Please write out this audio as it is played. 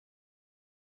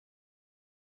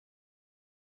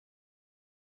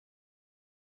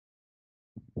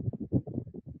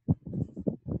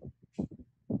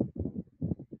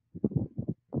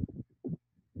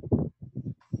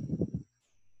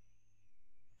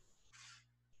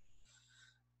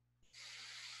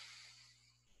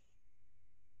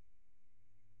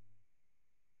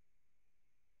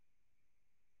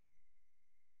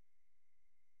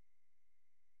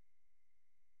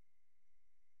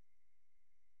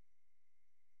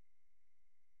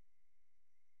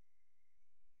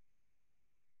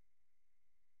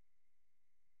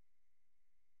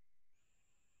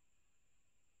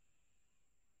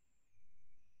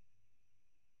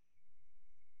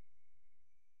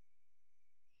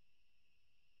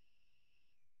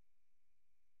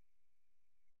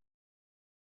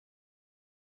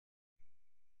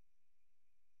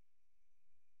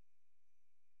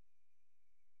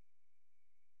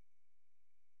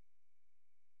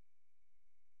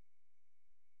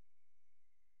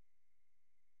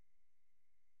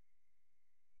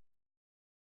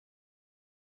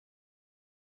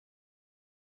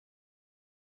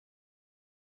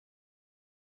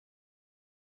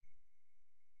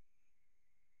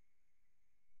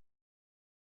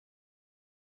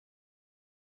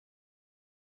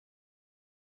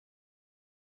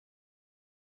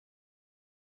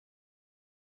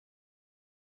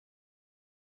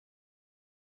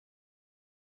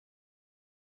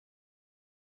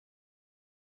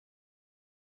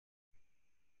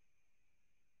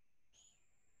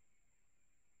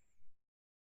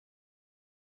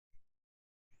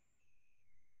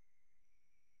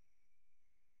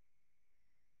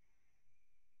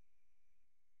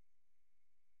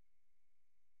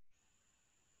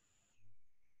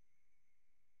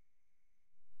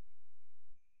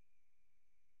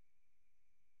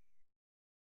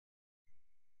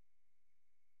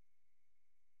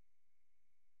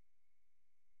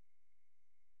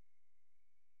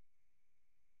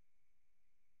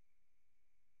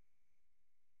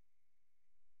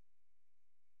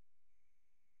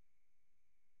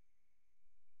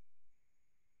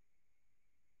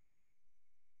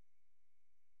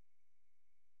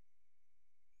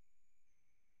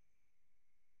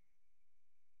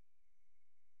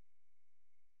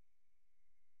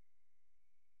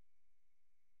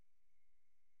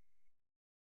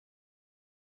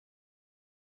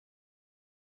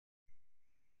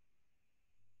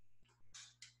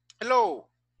Hello.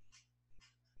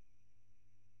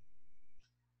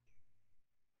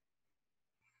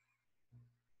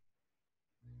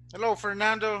 Hello,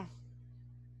 Fernando.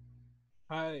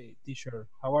 Hi, teacher.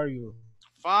 How are you?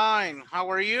 Fine. How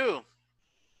are you?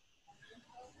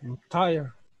 I'm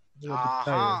tired. A little bit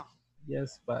tired. Uh-huh.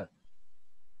 Yes, but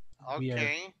we are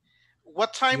Okay.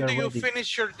 What we time are do you ready.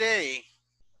 finish your day?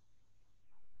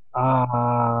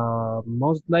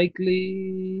 Most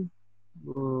likely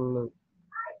uh,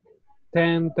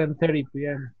 10:30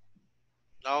 p.m.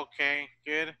 Okay,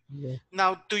 good. Yeah.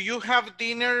 Now, do you have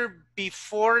dinner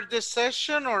before the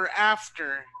session or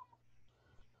after?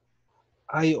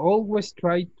 I always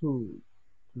try to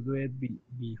do it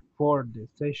before the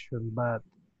session, but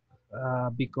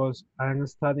because I'm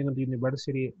studying at the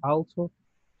university also,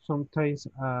 sometimes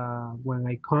when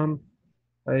I come,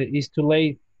 it's too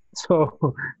late, so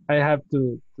I have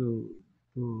to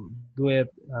do it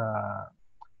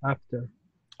after.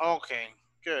 Okay,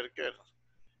 good, good.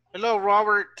 Hello,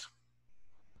 Robert.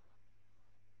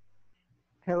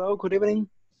 Hello, good evening.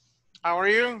 How are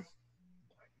you?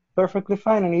 Perfectly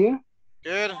fine, and you?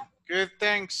 Good, good,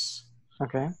 thanks.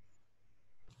 Okay.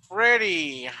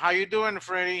 Freddie, how you doing,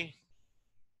 Freddie?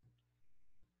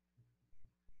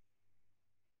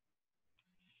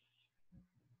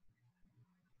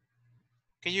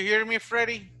 Can you hear me,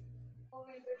 Freddie?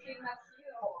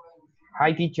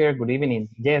 Hi, teacher. Good evening.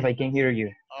 Yes, I can hear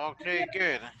you. Okay,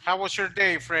 good. How was your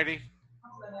day, Freddie?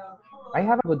 I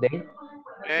have a good day.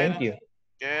 Good, Thank you.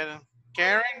 good.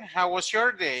 Karen, how was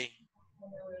your day?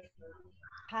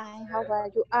 Hi, how are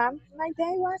you? My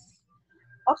day was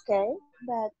okay,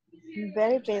 but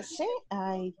very busy.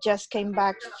 I just came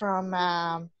back from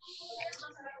a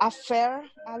fair,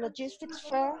 a logistics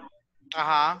fair.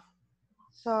 Uh-huh.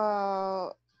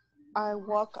 So I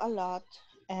walk a lot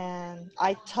and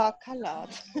I talk a lot.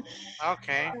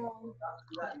 Okay,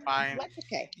 So fine. that's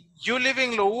okay. You live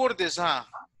in Lourdes, huh?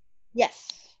 Yes,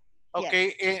 yes,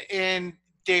 Okay, and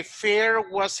the fair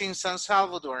was in San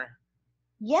Salvador.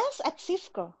 yes, at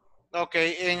Cisco.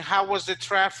 Okay, and how was the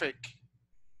traffic?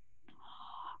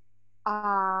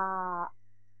 Uh,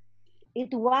 it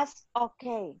was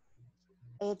okay.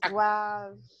 It Ac-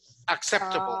 was,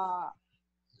 Acceptable. uh,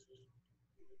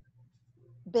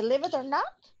 believe it or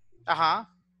not, Uh-huh.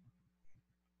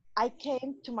 I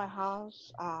came to my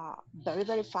house very,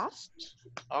 very fast.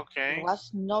 There Okay. was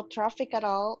no traffic at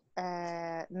all,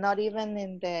 not even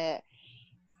in the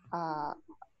uh,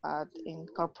 in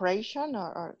corporation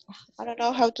or I don't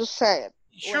know how to say it.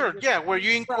 When Sure, you're yeah, where coming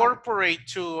you from, incorporate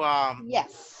to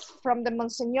yes, from the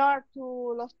Monsignor to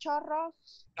Los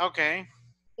Chorros, okay.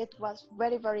 it was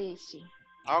very, very easy.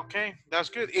 Okay, that's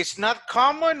good. It's not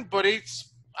common, but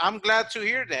I'm glad to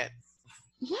hear that.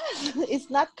 Yes, it's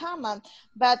not common,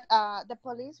 but the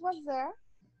police was there,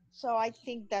 so I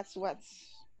think that's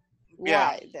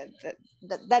Yeah. why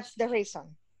that's the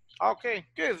reason. Okay,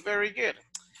 good, very good.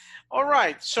 All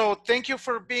right, so thank you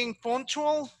for being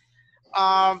punctual.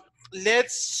 Um,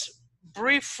 let's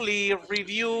briefly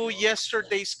review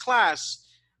yesterday's class.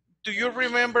 Do you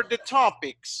remember the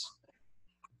topics?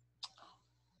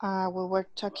 We were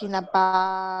talking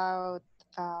about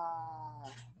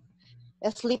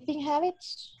sleeping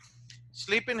habits.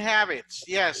 Sleeping habits.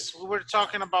 Yes, we were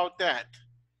talking about that.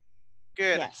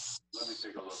 Good. Yes.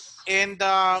 And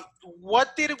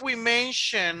what did we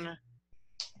mention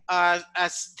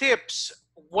as tips?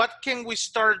 What can we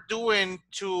start doing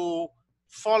to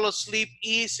fall asleep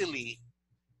easily?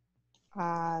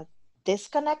 Uh,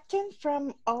 Disconnecting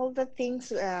from all the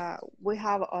things we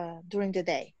have during the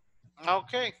day.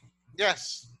 Okay,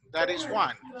 yes, that is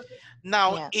one.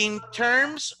 Now, Yes. in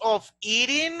terms of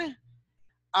eating,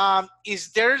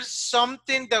 is there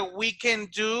something that we can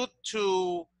do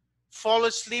to fall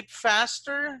asleep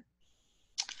faster?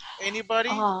 Anybody?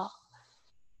 Uh,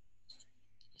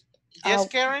 Yes, uh,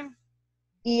 Karen?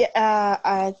 yeah,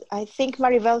 I think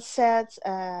Maribel said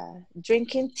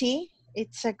drinking tea.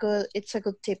 It's a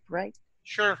good tip, right?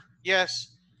 Sure,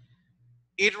 yes.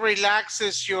 It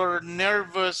relaxes your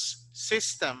nervous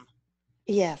system.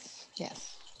 Yes.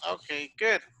 Yes. Okay,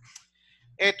 good.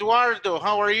 Eduardo,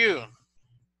 how are you?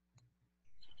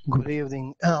 Good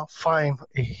evening. Fine.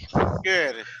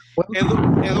 Good. Well,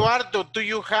 Eduardo, do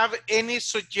you have any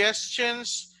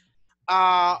suggestions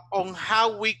on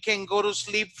how we can go to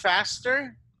sleep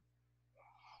faster?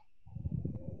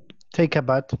 take a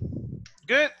bath.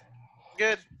 Good,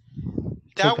 good.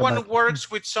 Take That a bath. one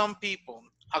works with some people.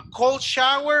 A cold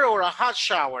shower or a hot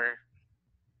shower?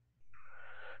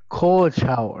 Cold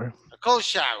shower. A cold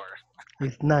shower.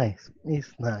 It's nice.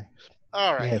 It's nice.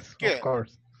 All right, Yes, of good.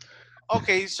 course.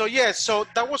 Okay, so yes, so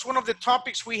that was one of the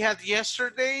topics we had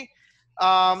yesterday.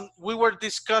 we were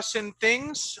discussing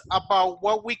things about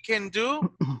what we can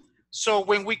do. So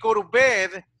when we go to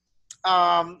bed,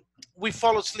 we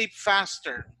fall asleep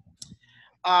faster.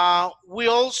 We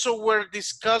also were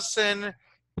discussing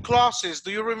clauses.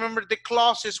 Do you remember the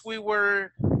clauses we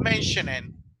were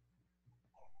mentioning?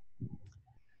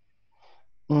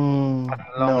 As long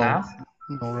No, as,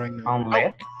 no, right now.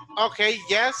 unless, Okay,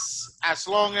 yes, as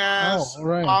long as, Oh, all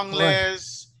right, all right.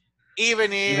 unless,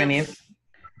 even even if. if,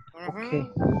 Okay.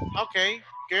 Okay,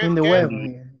 In good, the good. web,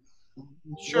 only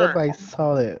Sure. I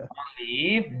saw if,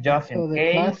 I just saw in the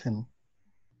case, class and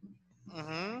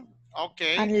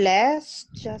Okay, Unless,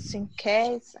 just in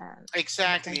case, and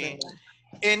exactly. something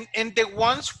like And the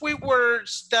ones we were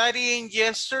studying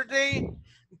yesterday,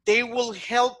 they will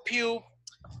help you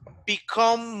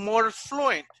become more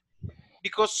fluent,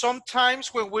 because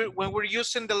sometimes when we're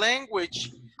using the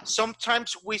language,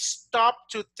 sometimes we stop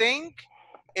to think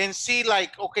and see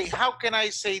like, okay, how can I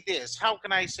say this? How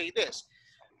can I say this?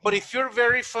 But if you're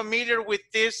very familiar with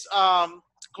these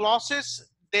clauses,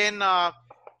 then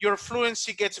your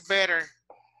fluency gets better.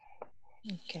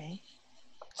 okay.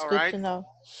 It's All good right. to know.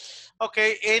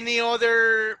 Okay. Any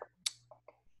other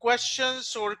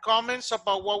questions or comments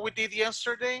about what we did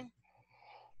yesterday?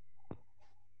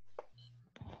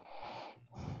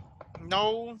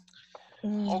 No.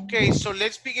 Okay. So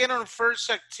let's begin our first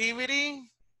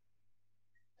activity.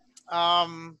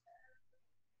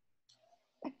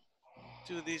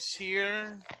 Do this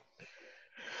here.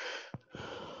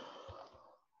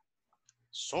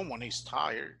 Someone is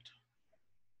tired.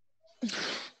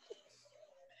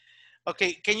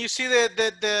 Okay, can you see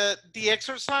the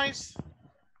exercise?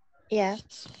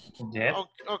 Yes. yes,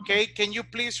 Okay, can you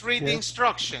please read the yes.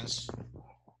 instructions?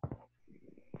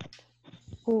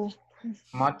 Who?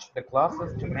 match the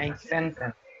clauses to make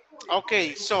sentence.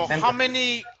 Okay, so how Sentence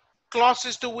many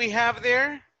clauses do we have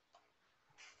there?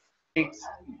 6,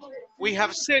 We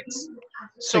have 6.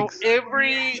 So 6.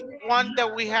 every one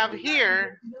that we have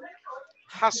here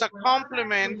has a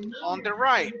complement on the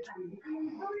right.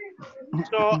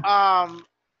 So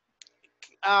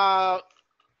uh,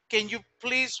 can you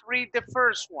please read the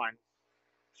first one?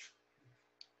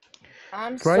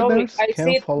 I'm sorry, Drivers I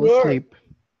can said fall blur. asleep.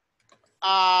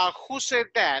 Who said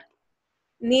that?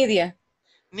 Nidia.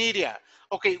 Nidia.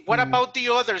 Okay, what Mm, about the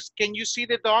others? Can you see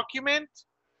the document?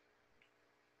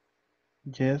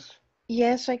 yes.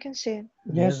 Yes, I can see it.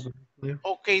 Yes.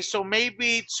 Okay, so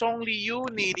maybe it's only you,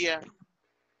 Nidia.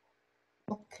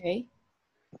 Okay.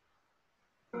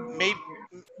 Maybe,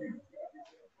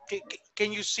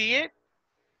 can you see it?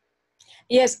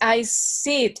 Yes, I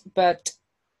see it, but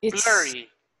it's Blurry.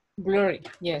 blurry.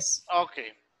 Yes. Okay,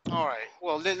 all right.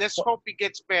 Well, let's hope it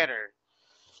gets better.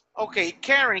 Okay,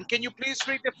 Karen, can you please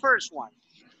read the first one?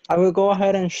 I will go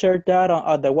ahead and share that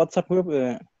on the WhatsApp group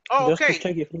Oh, just to okay.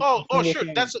 check if Oh, Nidia sure.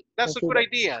 That's can a see good that.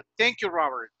 idea. Thank you,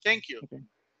 Robert. Thank you. Okay.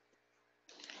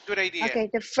 Good idea. Okay,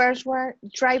 the first one,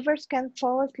 drivers can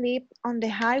fall asleep on the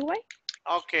highway.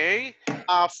 Okay.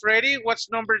 Freddie, what's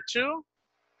number 2?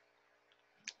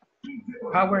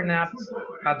 power naps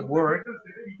at work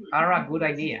are a good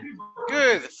idea.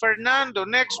 Good. Fernando,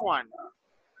 next one.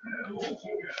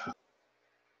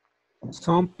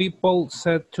 Some people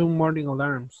set 2 morning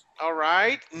alarms. All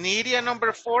right. Nidia,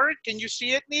 number 4. Can you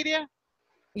see it, Nidia?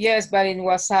 Yes, but in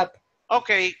WhatsApp.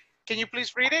 Okay. Can you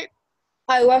please read it?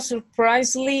 I was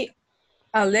surprisingly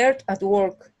alert at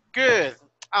work. Good.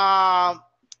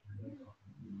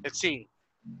 Let's see.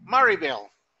 Maribel.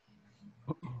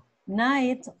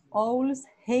 Night owls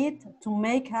hate to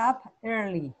make up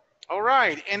early. All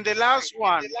right. And the last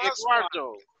one,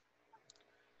 Eduardo.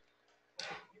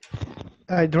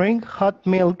 I drink hot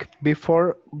milk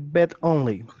before bed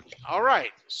only. All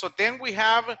right. So then we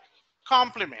have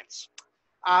compliments.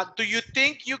 Do you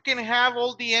think you can have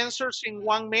all the answers in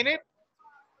 1 minute?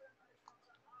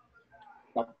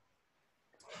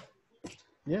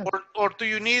 Yes. Or do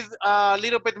you need a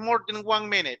little bit more than 1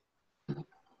 minute?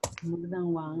 More than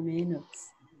 1 minute.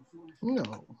 No.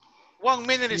 1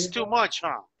 minute is too much,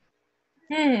 huh?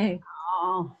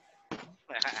 Oh,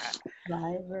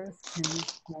 drivers can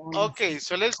fall Okay,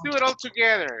 so let's do it all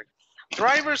together.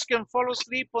 Drivers can fall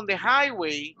asleep on the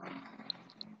highway.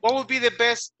 What would be the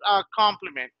best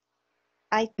compliment?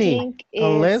 I C. think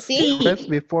Unless C. they rest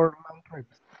before long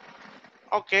trips.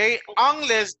 Okay,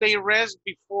 unless they rest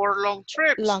before long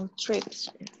trips. Long trips.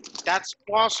 That's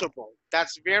possible.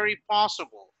 That's very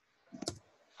possible.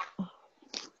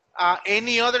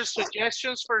 Any other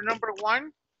suggestions for number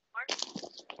 1?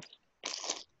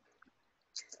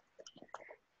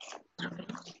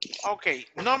 Okay,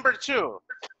 number 2.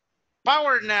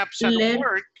 Power naps at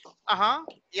work.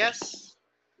 Yes.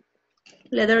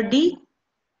 Letter D.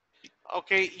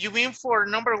 Okay, you mean for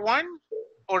number 1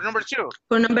 or number 2?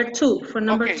 For number two,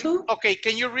 Okay, okay.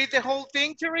 Can you read the whole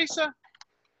thing, Teresa?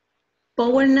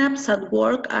 power naps at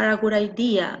work are a good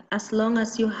idea as long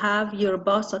as you have your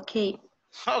boss okay.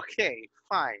 Okay,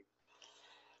 fine.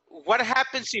 What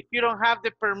happens if you don't have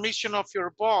the permission of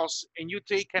your boss and you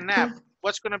take a nap?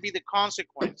 What's going to be the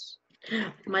consequence?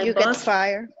 My You get boss,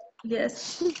 fired.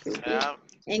 yes, Yeah,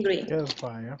 angry. Yes,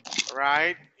 fire.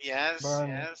 right. Yes, Burn.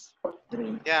 yes.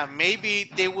 Yeah, maybe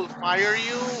they will fire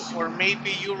you, or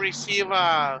maybe you receive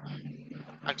a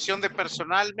acción de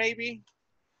personal, maybe.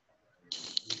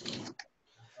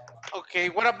 Okay,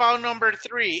 what about number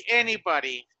 3?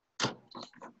 Anybody?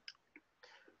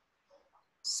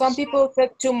 Some people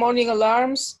set 2 morning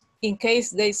alarms in case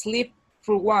they sleep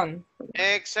through one.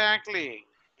 Exactly.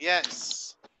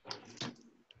 Yes.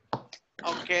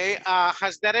 Okay.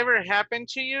 Has that ever happened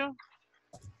to you?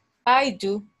 I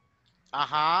do.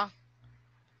 Uh-huh.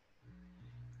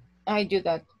 I do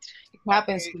that. It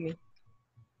happens Okay. to me.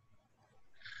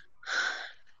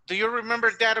 Do you remember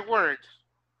that word?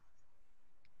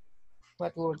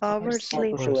 What word?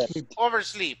 Oversleep. Oversleep.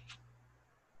 Oversleep.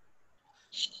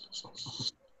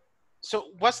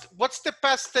 So what's the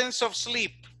past tense of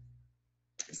sleep?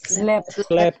 Slept.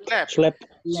 Slept. Slept. Slept.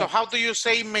 So how do you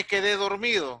say me quedé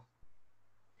dormido?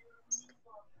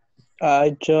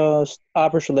 I just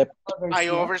overslept. I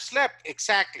overslept.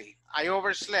 Exactly. I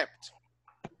overslept.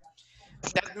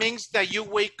 That means that you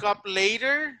wake up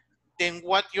later than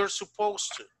what you're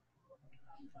supposed to.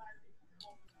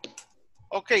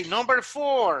 Okay, number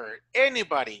 4.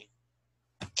 Anybody?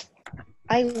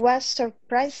 I was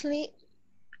surprisingly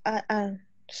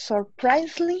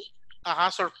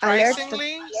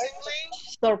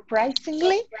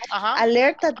Surprisingly.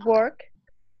 alert at work,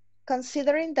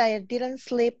 considering that I didn't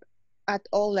sleep at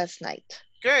all last night.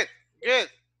 Good, good.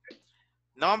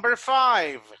 Number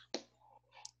 5.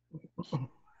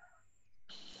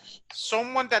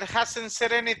 Someone that hasn't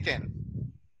said anything.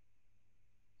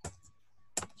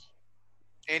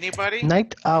 Anybody?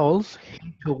 Night owls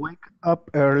hate to wake up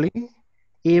early,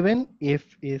 even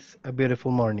if it's a beautiful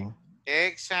morning.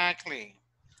 Exactly.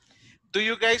 Do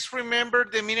you guys remember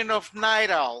the meaning of night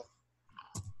owl?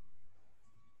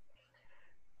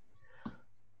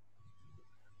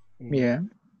 Yeah.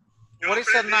 What is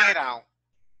a night owl?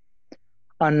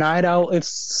 A night owl is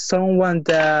someone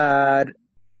that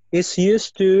is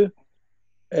used to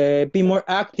be more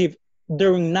active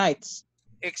during nights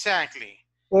Exactly.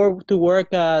 or to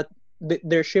work at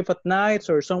their shift at nights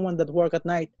or someone that work at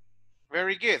night.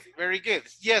 Very good, very good.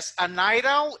 Yes, a night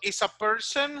owl is a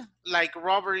person, like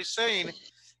Robert is saying,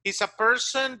 is a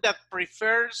person that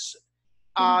prefers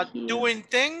doing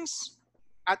things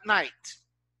at night.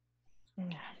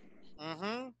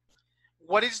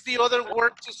 What is the other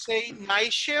word to say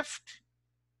night shift?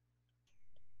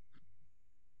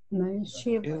 Night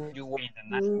shift is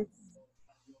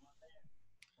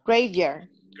Graveyard.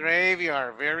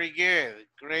 Graveyard, very good,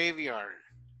 graveyard.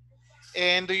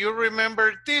 And do you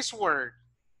remember this word?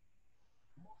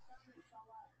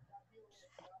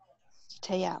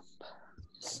 Stay up.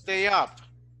 Stay up.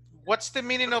 What's the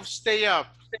meaning of stay up?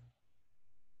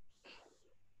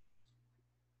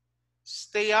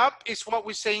 Stay up is what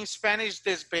we say in Spanish,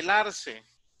 desvelarse.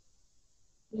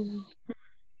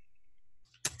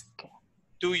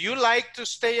 Do you like to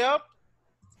stay up?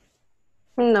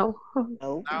 No.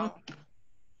 No. No.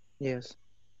 Yes.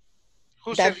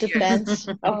 Who That said yes? depends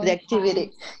of the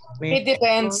activity. It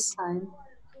depends.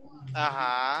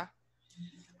 Uh-huh.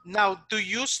 Now, do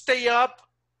you stay up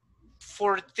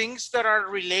for things that are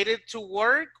related to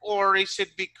work, or is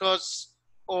it because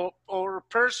or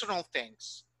personal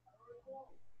things?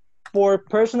 For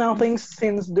personal things,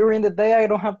 since during the day I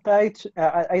don't have time,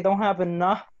 I don't have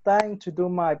enough time to do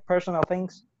my personal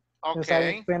things. Since I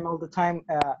Okay. spend all the time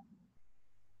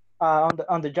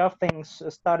on the job things,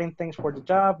 studying things for the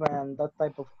job and that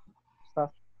type of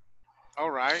stuff.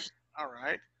 All right. All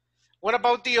right. What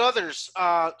about the others?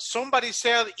 Somebody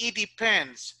said it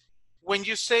depends. When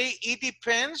you say it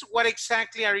depends, what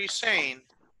exactly are you saying?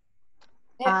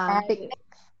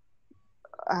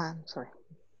 Sorry.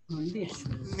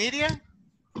 Nidia?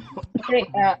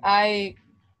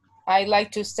 I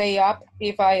like to stay up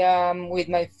if I am with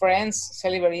my friends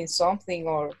celebrating something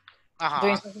or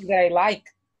doing something that I like.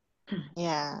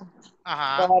 Yeah.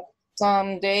 But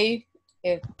someday,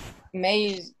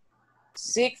 May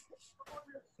 6th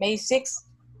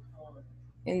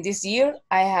in this year,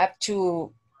 I have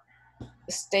to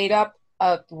stay up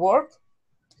at work.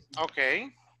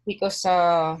 Okay. Because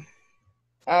a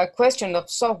question of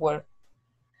software.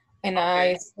 And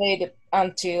I stayed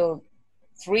until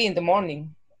 3 in the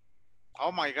morning.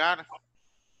 Oh my God.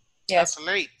 Yes. That's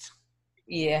late.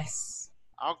 Yes.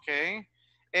 Okay.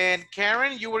 And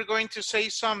Karen, you were going to say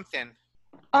something.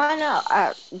 Oh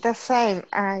no, the same.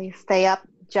 I stay up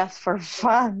just for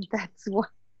fun.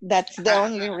 That's the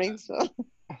only reason.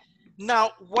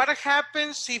 Now, what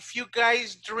happens if you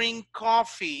guys drink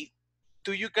coffee?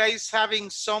 Do you guys have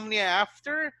insomnia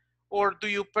after, or do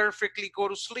you perfectly go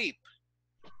to sleep?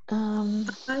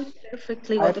 I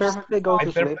perfectly I go to sleep. perfectly go I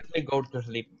to sleep. perfectly go to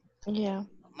sleep. Yeah.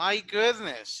 My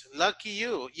goodness, lucky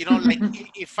you. You know, like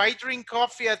if I drink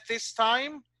coffee at this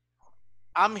time,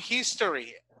 I'm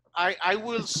history. I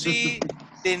will see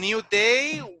the new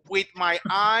day with my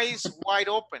eyes wide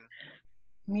open.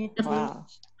 Me too. Wow.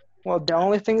 Well, the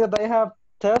only thing that I have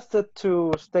tested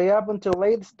to stay up until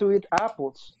late is to eat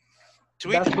apples. To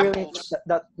eat That's really apples.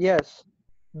 that yes,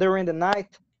 during the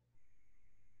night.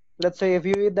 Let's say if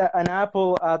you eat an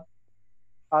apple at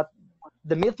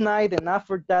the midnight and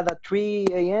after that at 3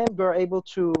 a.m. you're able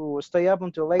to stay up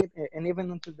until late and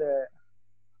even into the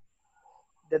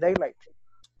daylight.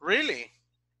 Really?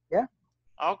 Yeah.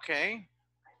 Okay.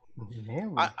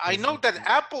 Never I heard know of that that.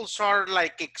 apples are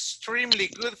like extremely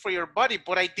good for your body,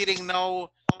 but I didn't know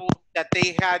that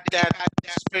they had that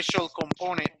special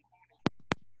component.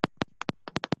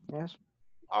 Yes.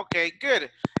 Okay, good.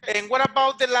 And what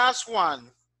about the last one?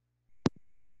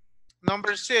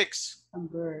 Number 6.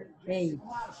 Number 8.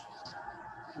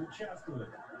 Yes,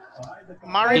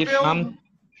 Maribel ma'am.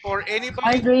 or I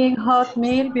anybody? drink hot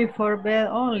milk before bed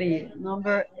only.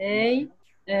 Number 8.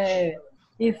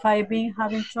 If I've been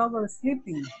having trouble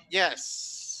sleeping.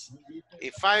 Yes.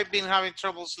 If I've been having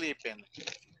trouble sleeping.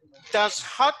 Does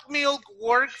hot milk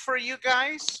work for you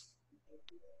guys?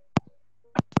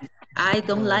 I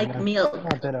don't like Not, milk.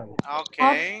 not at all. Hot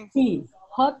Okay. tea.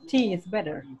 Hot tea is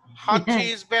better. Hot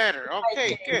tea is better.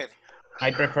 Okay, good.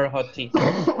 I prefer hot tea.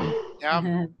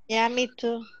 Yep. Yeah, me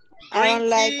too. I Green don't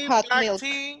like tea, hot black milk.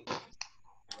 tea.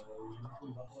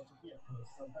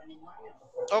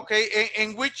 Okay,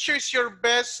 and which is your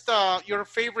best, your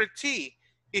favorite tea?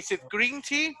 Is it green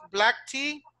tea, black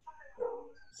tea,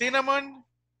 cinnamon?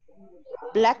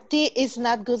 Black tea is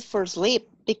not good for sleep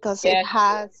because it Yes.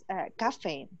 has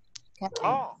caffeine.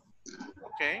 Oh,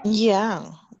 okay. Yeah.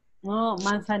 Oh,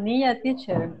 manzanilla,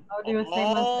 teacher. How do you say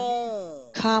manzanilla?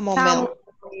 Oh, Chamomile.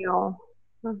 Chamomile.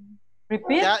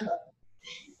 Repeat. that,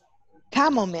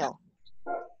 Chamomile.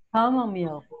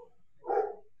 Chamomile.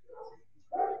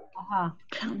 Aha.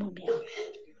 Chamomile.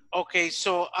 okay.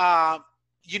 So,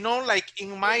 you know, like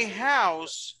in my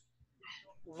house,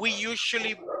 we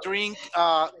usually drink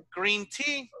green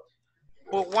tea,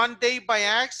 but one day by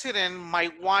accident,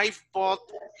 my wife bought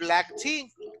black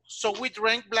tea. So we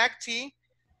drank black tea.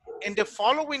 And the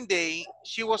following day,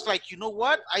 she was like, you know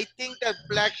what? I think that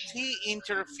black tea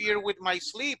interfered with my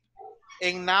sleep.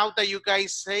 And now that you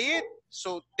guys say it,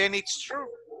 so then it's true.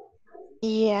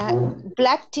 Yeah.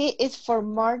 Black tea is for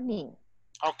morning.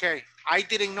 Okay, I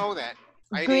didn't know that.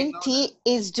 I didn't Green know that. tea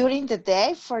is during the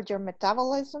day for your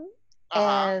metabolism.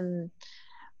 Uh-huh.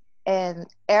 And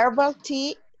herbal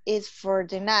tea is for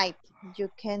the night. You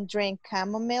can drink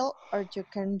chamomile or you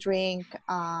can drink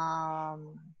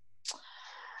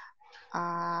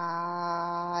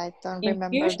I don't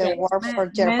remember the Infusion. word for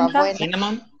Menta. yerbabuena.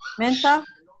 Cinnamon, Menta.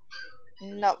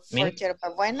 No, for mint.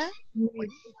 yerbabuena,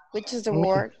 which is the Mint.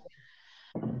 word?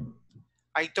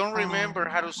 I don't remember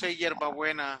how Um, to say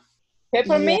yerbabuena. yeah,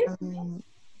 Peppermint.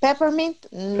 peppermint.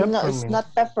 No, it's Peppermint. not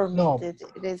peppermint. No,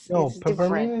 It is. no, It's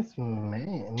different. peppermint is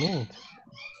mint.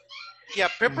 Yeah,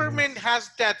 Mm. peppermint has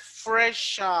that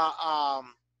fresh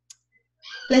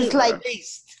It's like Flavor.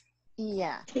 taste.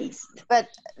 yeah, Taste. but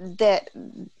the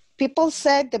people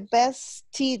say the best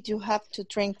tea you have to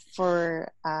drink for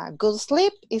good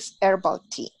sleep is herbal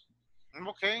tea.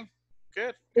 Okay,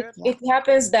 good, It, good. it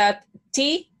happens that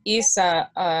tea is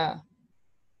an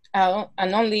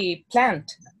only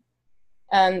plant,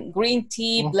 and green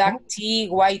tea, black tea,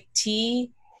 white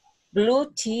tea,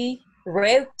 blue tea,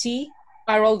 red tea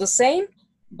are all the same,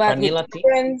 but with Vanilla tea.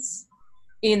 difference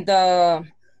in the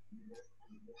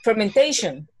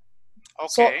fermentation.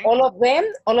 So Okay.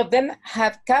 all of them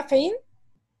have caffeine,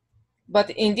 but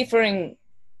in different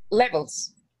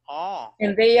levels, Oh,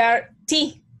 and they are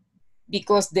tea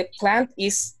because the plant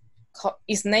is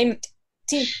named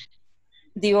tea.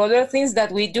 The other things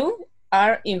that we do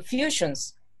are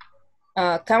infusions: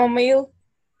 chamomile,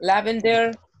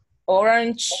 lavender,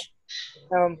 orange,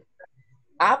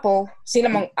 apple,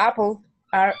 cinnamon apple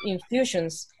are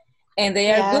infusions, and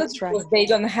they are Yeah, good that's right. because they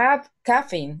don't have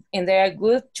caffeine, and they are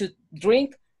good to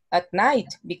drink at night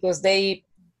because they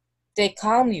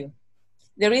calm you.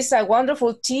 There is a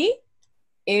wonderful tea.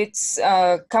 It's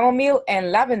chamomile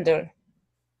and lavender.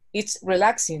 It's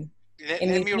relaxing.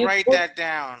 And Let if me you write put, that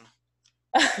down.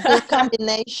 Good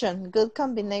combination. Good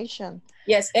combination.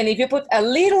 yes, and if you put a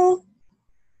little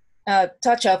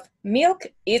touch of milk,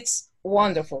 it's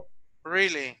wonderful.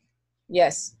 Really?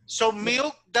 Yes. So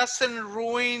milk doesn't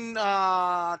ruin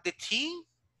the tea?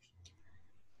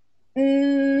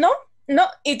 No, no,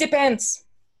 it depends.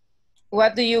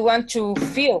 What do you want to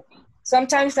feel?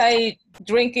 Sometimes I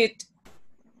drink it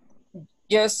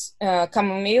just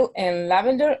chamomile and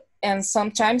lavender, and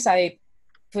sometimes I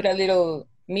put a little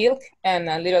milk and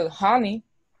a little honey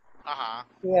Uh-huh.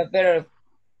 to a better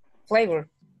flavor.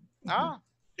 Ah,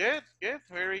 good, good,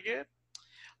 very good.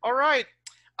 All right.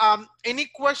 Any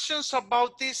questions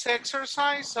about this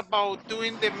exercise, about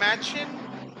doing the matching?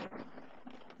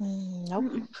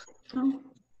 Nope. No, No?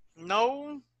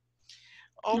 no.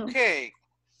 Okay.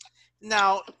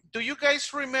 Now, do you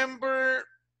guys remember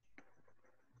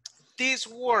this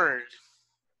word?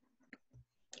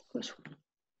 Which one?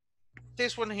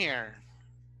 This one here.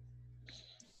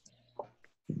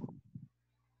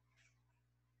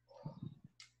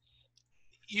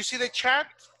 You see the chat?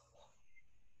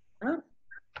 Huh?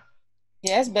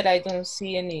 Yes, but I don't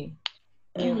see any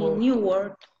new Any word. new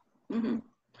word?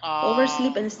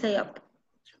 Oversleep and stay up.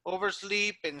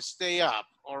 Oversleep and stay up.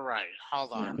 All right,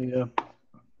 hold on. Yeah.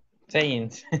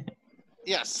 Sayings.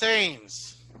 Yeah,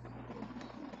 sayings.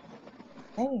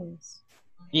 Thanks.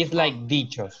 It's like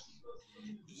dichos.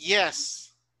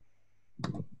 Yes.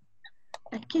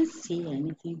 I can't see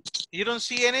anything. You don't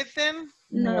see anything?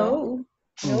 No.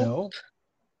 No.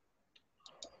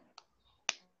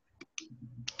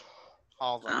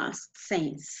 Hold on.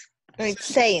 Saints. It's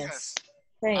sayings. Yes.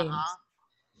 Thanks.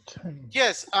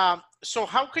 Yes. So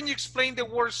how can you explain the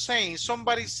word saying?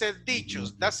 Somebody said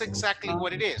dichos. That's exactly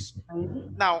what it is.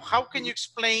 Now, how can you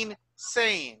explain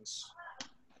sayings?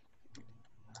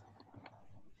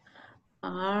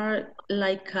 Are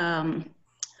like a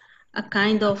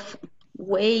kind of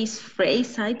ways,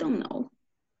 phrase, I don't know.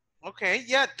 Okay,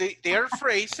 yeah, they are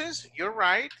phrases. You're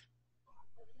right.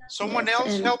 Someone Yes,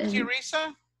 else help and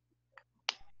Teresa?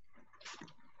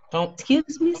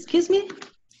 excuse me.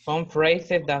 Some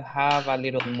phrases that have a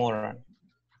little more.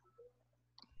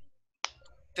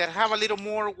 That have a little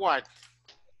more what?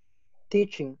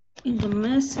 Teaching. In the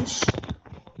message.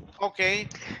 Okay,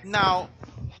 now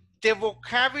the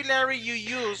vocabulary you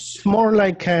use. It's more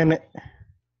like an.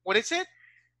 What is it?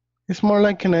 It's more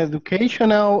like an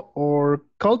educational or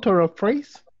cultural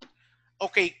phrase.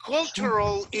 Okay,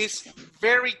 cultural is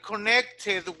very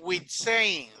connected with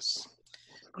sayings.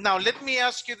 Now, let me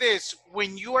ask you this.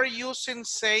 When you are using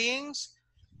sayings,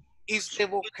 is the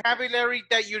vocabulary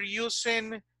that you're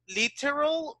using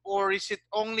literal or is it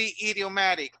only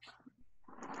idiomatic?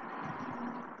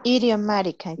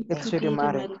 Idiomatic, I think. It's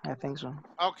idiomatic. I think so.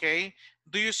 Okay.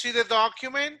 Do you see the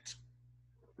document?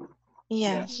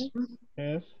 Yes.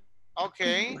 Yes.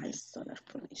 Okay.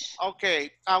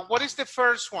 Okay. What is the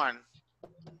first one?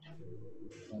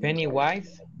 Penny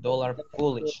wise, dollar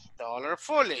foolish. Dollar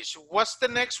foolish. What's the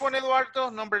next one, Eduardo?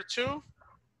 Number 2?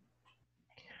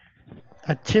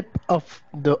 A chip of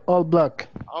the old block.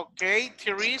 Okay.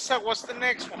 Teresa, what's the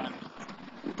next one?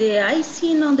 The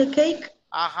icing on the cake.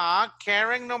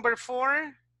 Karen, number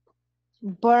 4?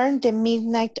 Burn the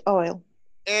midnight oil.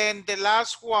 And the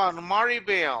last one,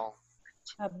 Maribel.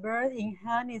 A bird in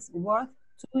hand is worth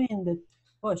two in the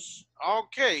bush.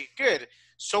 Okay, good.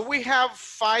 So we have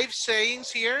 5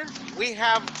 sayings here. We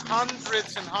have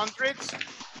hundreds and hundreds,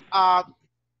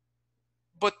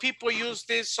 but people use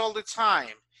this all the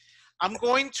time. I'm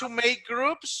going to make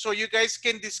groups so you guys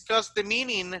can discuss the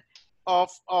meaning of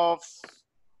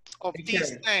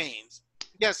these sayings.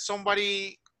 Yes,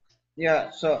 somebody. Yeah,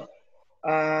 so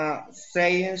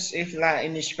sayings is like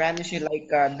in Spanish is like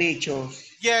dichos.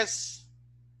 Yes.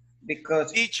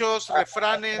 Because dichos,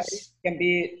 refranes. Can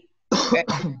be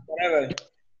whatever.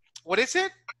 What is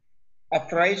it? A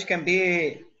phrase can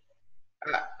be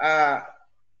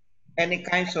any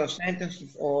kinds of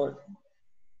sentences or,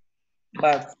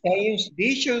 but sayings,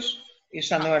 dichos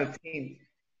is another thing.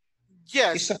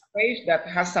 Yes. It's a phrase that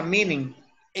has a meaning.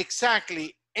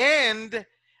 Exactly. And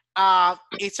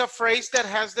it's a phrase that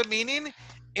has the meaning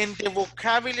and the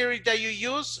vocabulary that you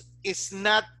use is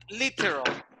not literal.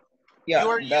 Yeah, you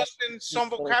are using some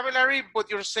vocabulary, but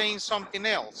you're saying something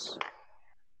else.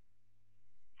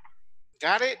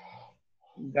 Got it?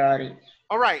 Got it.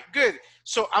 All right, good.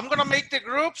 So I'm gonna make the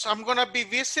groups. I'm gonna be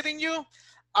visiting you,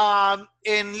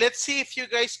 and let's see if you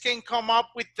guys can come up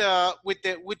with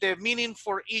the meaning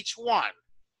for each one.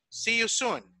 See you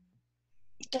soon.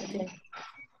 Okay.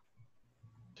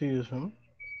 See you soon.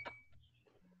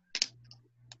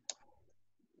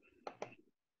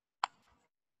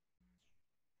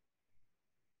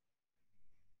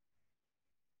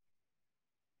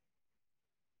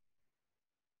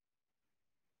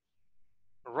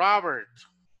 Robert.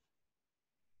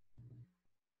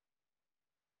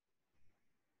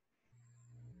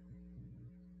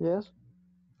 Yes.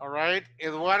 All right.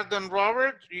 Eduardo and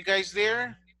Robert, you guys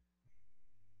there?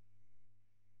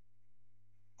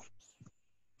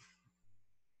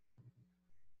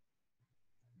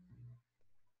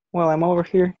 Well, I'm over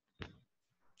here.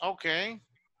 Okay.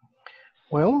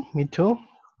 Well, me too.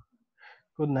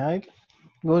 Good night.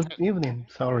 Good evening.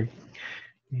 Sorry.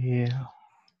 Yeah.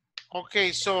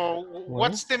 Okay, so Well,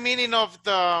 what's the meaning of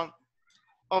the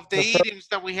The idioms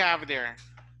that we have there?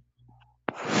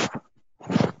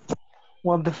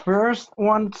 Well, the first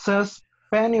one says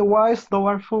penny wise,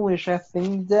 dollar foolish. I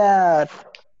think that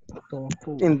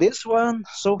in this one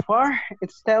so far,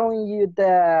 it's telling you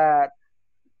that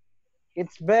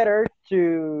it's better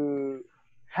to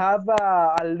have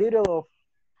a little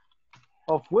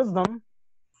of wisdom.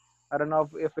 I don't know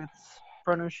if it's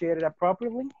pronounced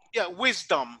appropriately. Yeah,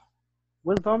 wisdom.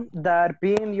 Wisdom that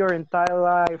being your entire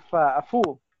life a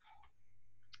fool.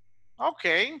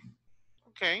 Okay.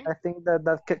 Okay. I think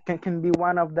that can be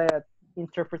one of the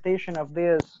interpretation of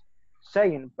this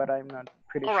saying, but I'm not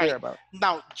pretty All sure right. about.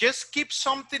 Now, just keep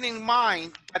something in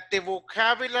mind that the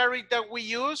vocabulary that we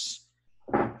use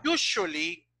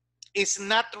usually is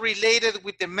not related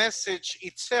with the message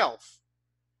itself.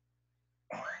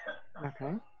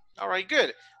 Okay. All right,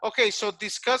 good. Okay, so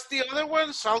discuss the other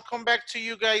ones. I'll come back to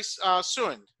you guys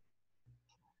soon.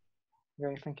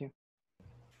 Great, thank you.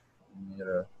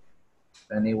 Mira,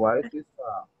 Pennywise is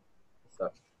a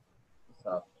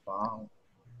clown.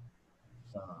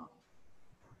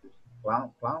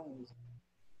 Clown is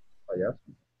payaso.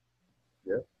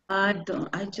 Yes. I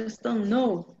just don't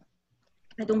know.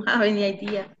 I don't have any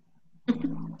idea.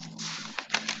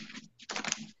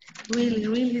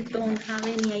 Really don't have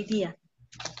any idea.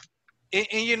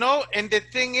 And you know, and the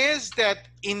thing is that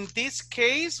in this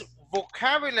case,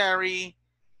 vocabulary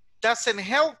doesn't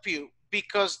help you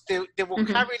because the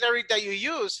vocabulary that you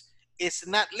use is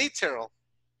not literal.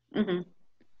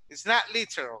 It's not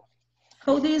literal.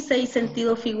 How do you say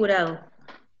sentido figurado?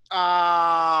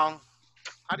 How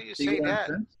do you say Figure that?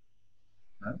 sense?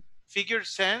 Huh? Figure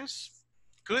sense?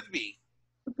 Could be.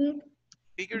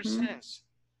 Figure sense.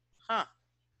 Huh.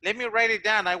 Let me write it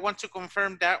down. I want to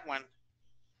confirm that one.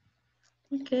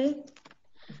 Okay.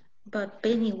 But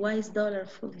penny wise, dollar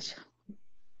foolish.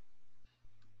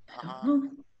 I don't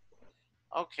know.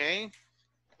 Okay.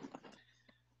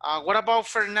 What about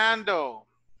Fernando?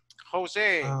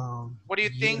 Jose, what do you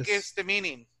think is the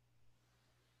meaning?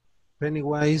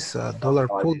 Pennywise, dollar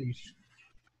foolish.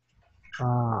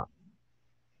 I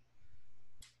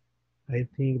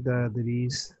think that there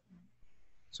is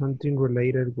something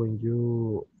related when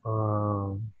you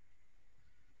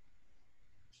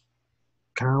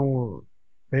count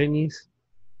pennies.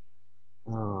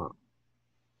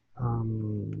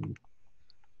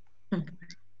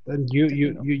 And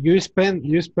you spend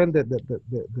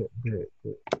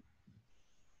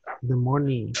the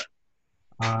money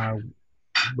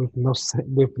with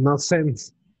no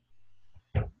sense.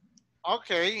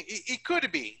 Okay, it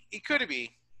could be. It could be.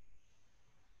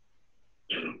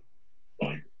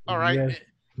 All right. Yes.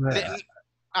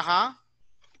 Uh-huh.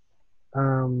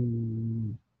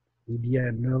 Yeah,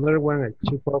 another one I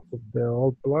took off of the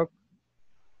old blog.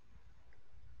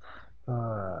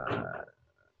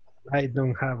 I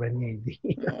don't have any idea.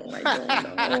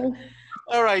 I don't know.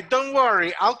 All right, don't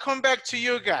worry. I'll come back to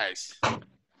you guys. Okay.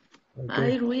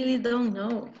 I really don't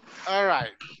know. All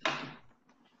right.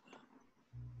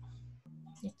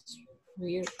 It's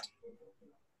weird.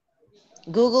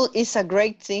 Google is a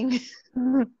great thing.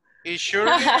 It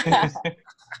surely is.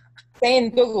 Say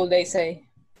in Google, they say.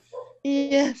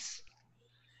 Yes.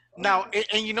 Now,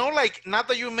 and you know, like, now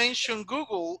that you mentioned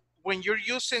Google, when you're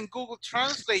using Google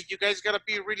Translate, you guys got to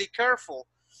be really careful.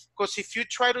 Because if you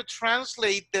try to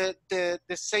translate the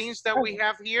sayings that we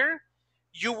have here,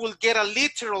 you will get a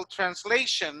literal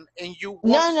translation and you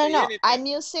won't say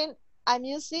anything. I'm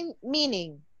using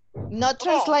meaning, not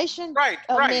translation. Right.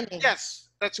 Meaning. Yes,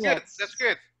 that's good. Yes. That's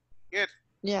good. Good.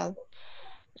 Yeah.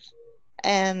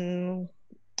 And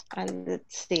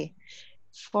let's see.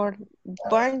 For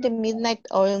burn the midnight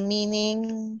oil,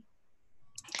 meaning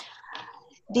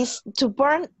this to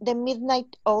burn the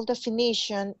midnight oil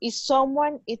definition is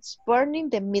someone is burning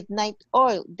the midnight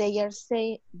oil. They are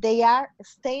staying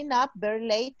up very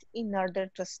late in order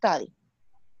to study.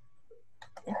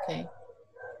 Okay.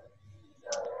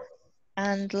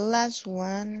 And the last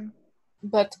one.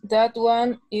 But that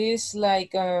one is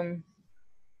like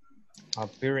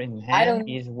appear in hand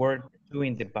is worth two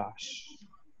in the bush.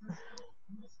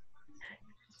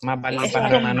 Más vale un Exacto.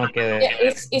 pájaro en mano que Yeah,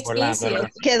 it's volando, algo easier.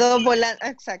 así. Quedó volando.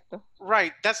 Exacto.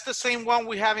 Right. That's the same one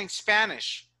we have in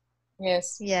Spanish.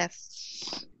 Yes.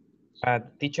 Yes.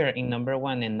 But teacher, in number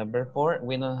 1 and number 4,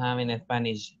 we don't have in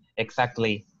Spanish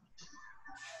exactly.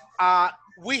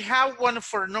 We have one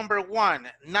for number 1,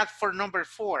 not for number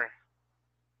 4.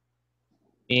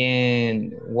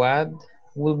 And what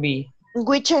will be?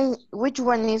 Which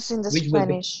one is in the Which will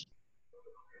be? Spanish?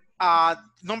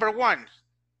 Number 1.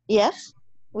 Yes.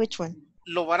 Which one?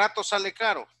 Lo barato sale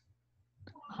caro.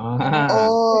 Ah,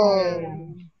 Oh.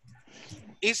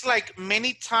 It's like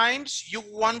many times you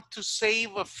want to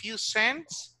save a few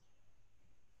cents,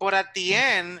 but at the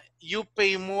end, you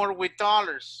pay more with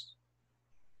dollars.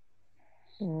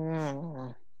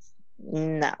 Mm.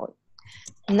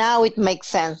 Now it makes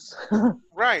sense.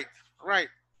 Right, right.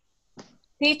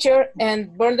 Teacher,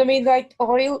 and burn the midnight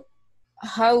oil,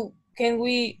 how can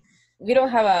we don't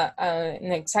have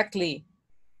an exactly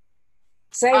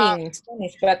saying in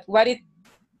Spanish, but what it,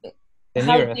 the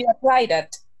how do nearest. you apply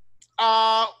that?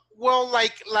 Well,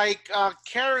 like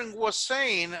Karen was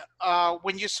saying,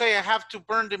 when you say I have to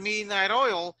burn the midnight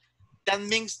oil, that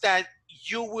means that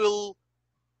you will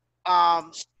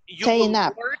Staying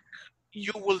up. work,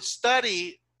 you will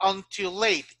study until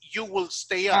late. You will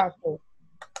stay up. Okay.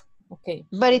 Okay.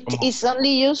 But it is only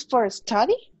used for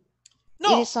study?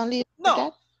 No, It is only used for no,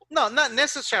 that? no, not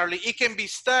necessarily. It can be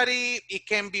study, it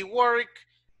can be work.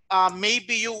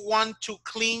 Maybe you want to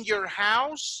clean your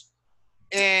house,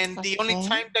 and the only Okay.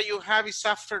 time that you have is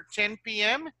after 10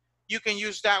 p.m. You can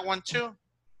use that one too.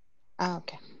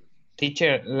 Okay.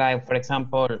 Teacher, like for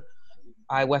example,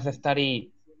 I was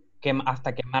study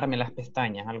hasta quemarme las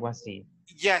pestañas, algo así.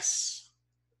 Yes,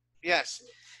 yes.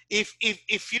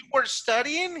 If you were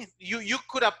studying, you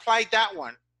could apply that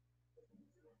one.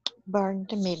 Burn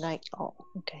the midnight oil.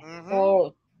 Okay. Mhm.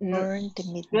 Or Burn the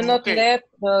do midnight. not Okay. let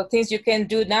the things you can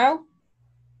do now.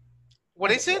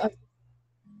 What is it?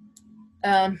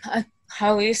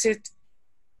 How is it?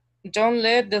 Don't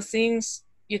let the things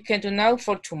you can do now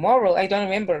for tomorrow. I don't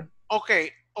remember.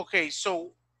 Okay, okay.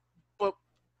 So,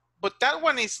 but that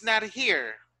one is not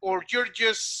here, or you're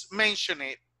just mentioning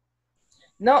it.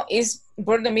 No, it's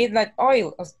burn the midnight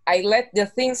oil. I let the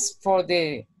things for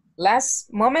the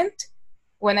last moment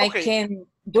when I Okay. can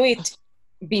do it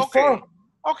before.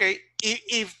 Okay.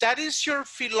 If that is your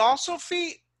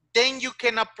philosophy, then you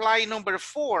can apply number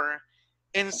 4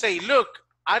 and say, look,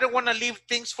 I don't want to leave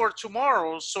things for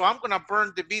tomorrow, so I'm going to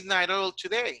burn the midnight oil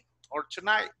today or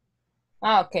tonight.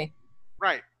 Ah, okay.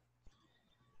 Right.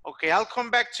 Okay, I'll come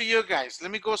back to you guys.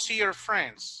 Let me go see your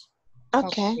friends.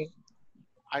 Okay.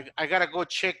 I got to go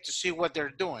check to see what they're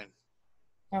doing.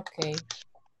 Okay.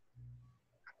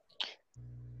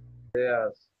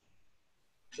 Ideas.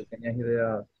 Pequeñas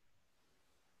ideas.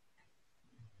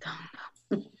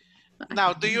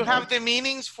 Now, do you have the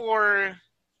meanings for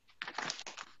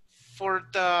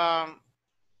the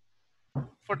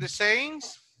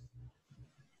sayings?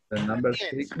 The number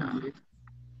Yes. 6.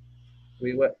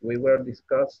 We were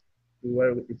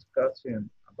discussing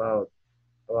about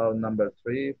number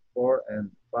 3, 4, and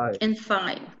 5. And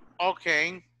 5.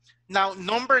 Okay. Now,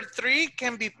 number 3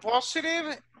 can be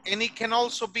positive and it can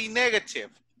also be negative.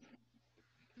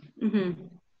 Mm-hmm.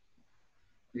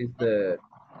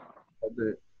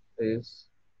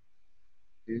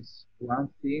 Is one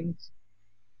thing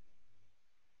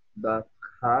that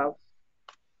have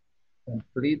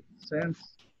complete sense.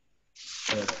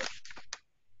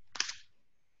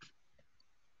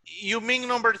 You mean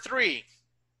number 3?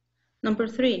 Number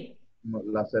 3.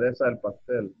 La cereza del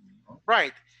pastel. ¿No?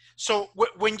 Right. So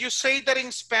when you say that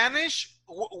in Spanish,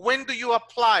 when do you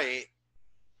apply it?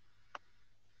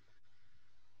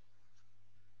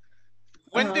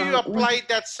 When do you apply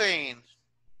that saying?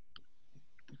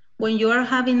 When you are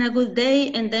having a good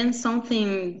day and then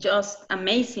something just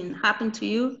amazing happened to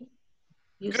you,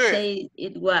 you Good. say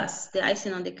it was the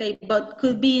icing on the cake, but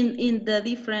could be in the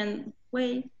different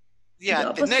way. Yeah, the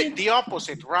opposite. the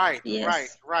opposite. Right,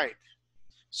 Yes. right.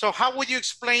 So how would you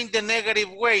explain the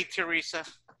negative way, Teresa?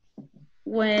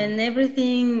 When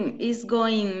everything is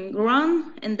going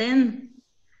wrong and then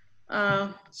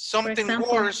something for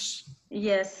example, worse.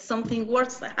 Yes, something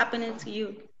worse happening to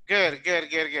you. Good.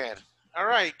 All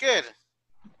right, good.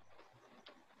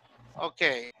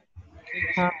 Okay.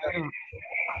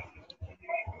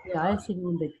 The icing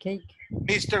on the cake.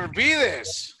 Mr.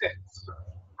 Vides.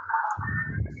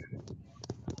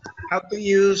 How to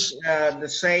use the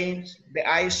saying, the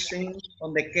icing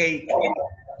on the cake.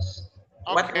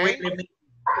 What Okay. really means?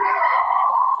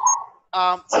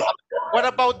 What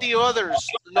about the others?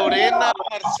 Lorena,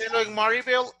 Marcelo, and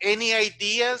Maribel, any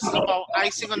ideas about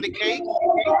icing on the cake?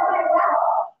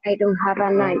 I don't have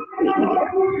an idea.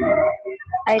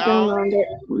 I don't No?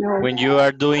 know. When you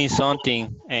are doing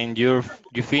something and you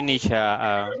finish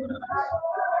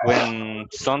when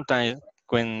sometimes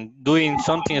when doing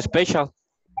something special.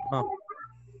 No.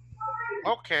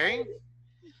 Okay.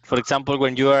 For example,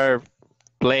 when you are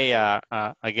play a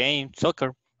game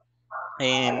soccer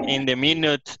and in the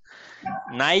minute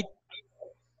 90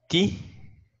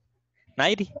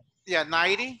 90 Yeah,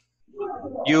 90.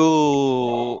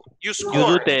 you You you do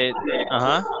scored. the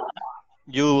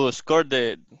you score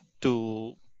the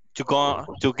to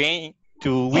to gain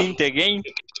to win the game.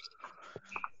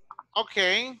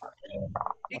 Okay.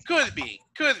 It could be.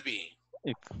 Could be.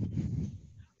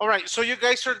 All right. So you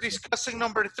guys are discussing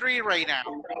number 3 right now.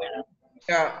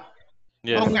 Yeah.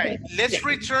 Yes. Okay. Let's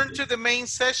return to the main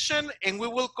session and we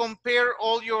will compare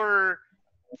all your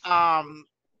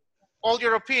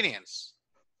opinions.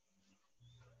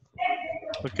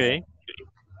 Okay.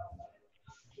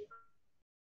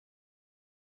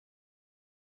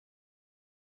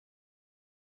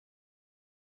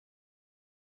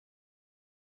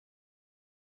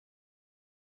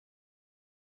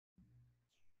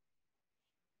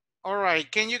 All right.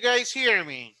 Can you guys hear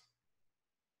me?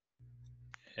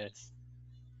 Yes.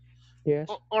 Yes.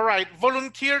 All right.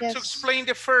 Volunteer to Yes. explain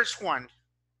the first one.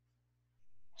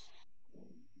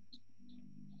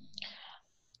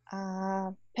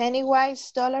 Penny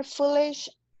wise, dollar foolish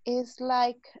is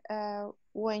like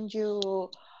when you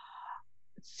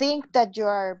think that you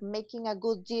are making a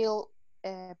good deal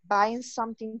buying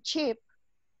something cheap,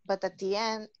 but at the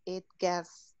end it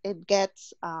gets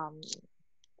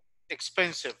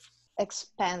Expensive.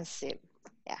 expensive.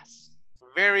 Yes.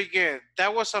 Very good.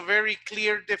 That was a very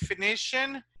clear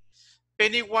definition.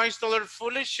 Penny wise, dollar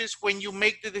foolish is when you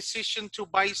make the decision to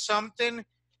buy something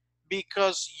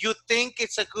because you think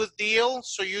it's a good deal,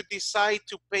 so you decide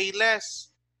to pay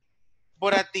less.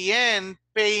 But at the end,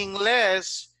 paying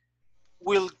less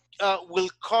will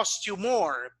cost you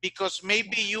more because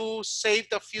maybe you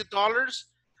saved a few dollars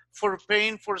for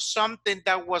paying for something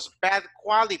that was bad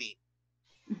quality.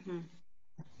 Mhm.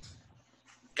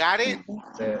 Got it?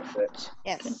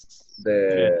 Yes.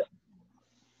 The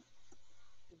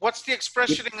What's the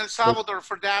expression in El Salvador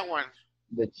for that one?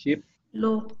 the cheap.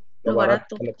 Lo Lo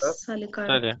barato barato sale caro.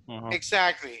 Sale. Uh-huh.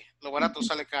 Exactly. Lo barato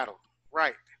sale caro.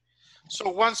 Right. So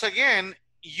once again,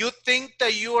 you think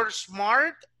that you are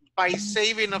smart by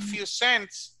saving a few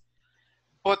cents,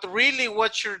 but really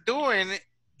what you're doing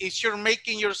is you're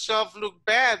making yourself look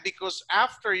bad because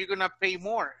after you're gonna pay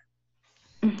more.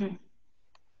 Mhm.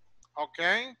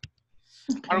 Okay?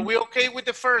 Are we okay with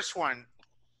the first one?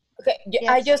 Okay,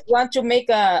 I just want to make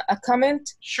a comment.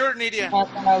 Sure, Nidia.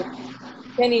 About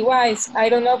Pennywise. I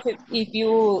don't know if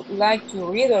you like to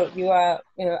read or you are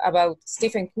about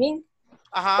Stephen King,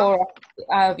 or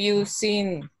have you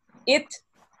seen it?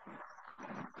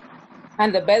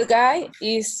 And the bad guy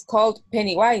is called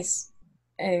Pennywise,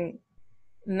 and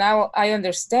now I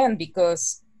understand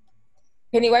because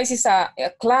Pennywise is a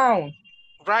clown.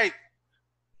 Right.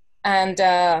 And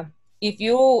if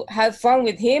you have fun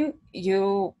with him,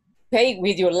 you pay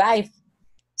with your life.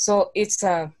 So it's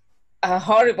a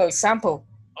horrible example.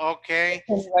 Okay.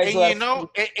 Pennywise And you know,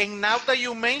 and now that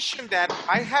you mentioned that,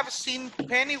 I have seen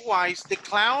Pennywise the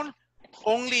clown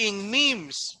only in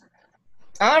memes.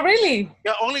 Ah, really?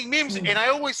 Yeah, only memes. And I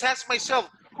always ask myself,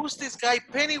 who's this guy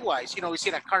Pennywise? You know, is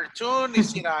it a cartoon?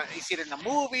 Is it in a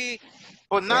movie?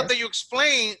 But now that you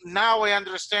explain, now I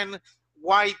understand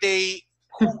why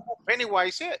who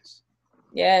Pennywise is.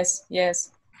 Yes,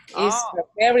 yes. He's a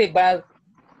very bad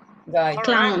guy.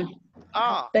 Clown.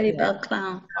 Ah. Very bad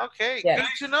clown. Okay, Yes.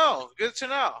 good to know. Good to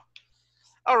know.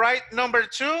 All right, number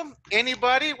 2.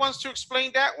 Anybody wants to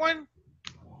explain that one?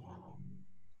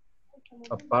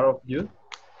 A part of you.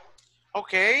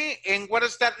 Okay, and what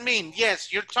does that mean?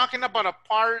 Yes, you're talking about a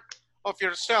part of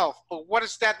yourself, but what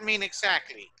does that mean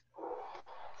exactly?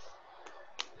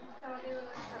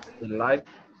 The life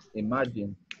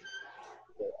imagine.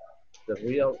 The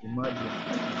real imagine.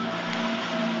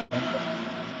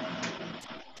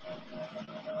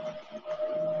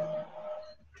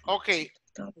 Okay,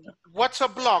 what's a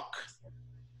block?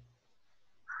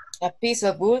 A piece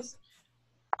of wood.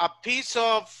 A piece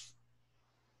of,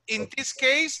 in this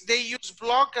case, they use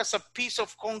block as a piece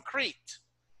of concrete.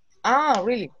 Ah,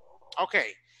 really?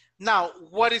 Okay, now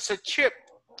what is a chip?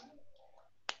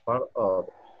 Part of.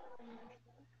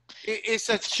 It's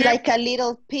a It's chip. like a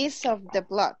little piece of the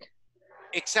block.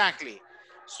 Exactly.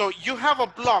 So you have a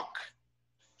block,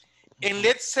 and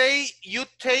let's say you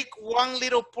take one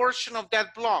little portion of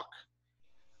that block.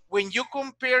 When you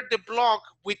compare the block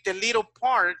with the little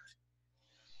part,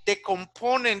 the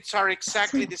components are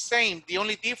exactly the same. The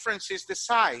only difference is the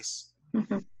size,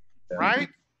 right?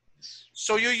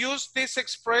 So you use this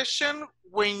expression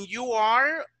when you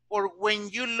are or when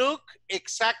you look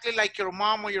exactly like your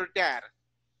mom or your dad.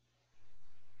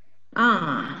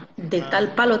 Ah, de tal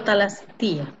palo tal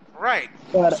astilla. Right.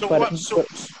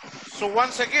 So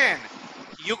once again,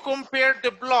 you compare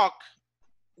the block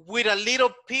with a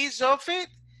little piece of it.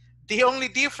 The only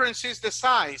difference is the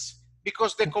size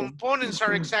because the components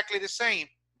are exactly the same.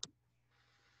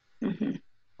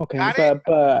 Okay, Got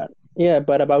it?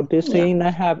 but about this saying,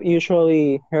 I have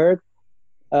usually heard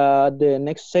the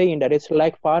next saying that it's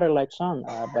like father, like son.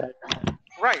 But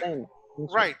right,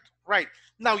 right, right.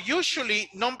 Now, usually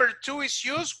number 2 is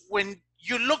used when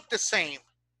you look the same.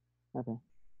 Okay.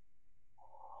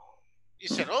 You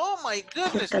said, oh my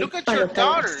goodness, look at your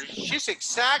daughter. She's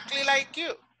exactly like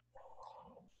you.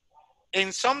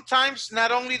 And sometimes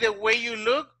not only the way you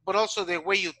look, but also the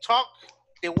way you talk,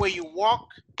 the way you walk,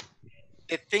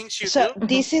 the things you So do.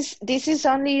 this is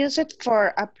only used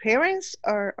for appearance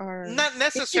or Not physical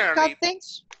necessarily.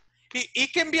 things?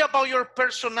 It can be about your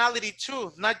personality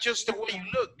too, not just the way you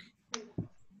look.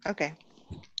 Okay.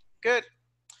 Good.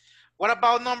 What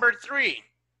about number 3?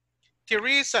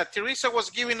 Teresa was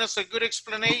giving us a good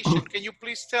explanation. Can you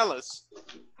please tell us?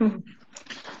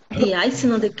 The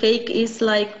icing on the cake is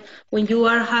like when you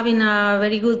are having a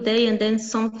very good day and then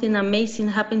something amazing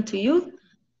happened to you.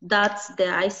 That's the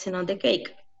icing on the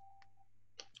cake.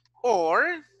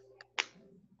 Or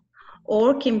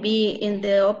can be in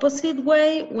the opposite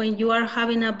way when you are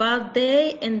having a bad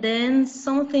day and then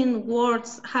something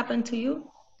worse happen to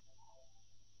you.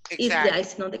 Exactly. Is the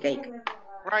icing on the cake.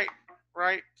 Right,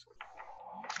 right.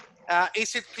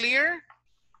 Is it clear?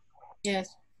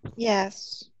 Yes.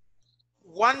 Yes.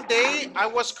 One day I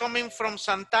was coming from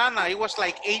Santana. It was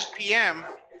like 8 p.m.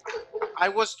 I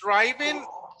was driving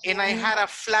and I had a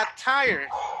flat tire.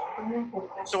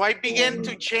 So I began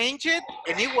to change it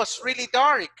and it was really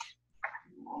dark.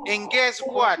 And guess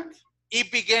what? It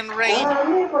began raining.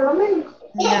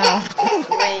 No.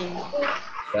 Rain.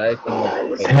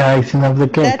 The icing of the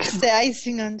cake. That's the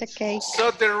icing on the cake.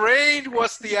 So the rain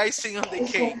was the icing on the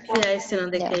cake. The icing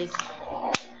on the cake.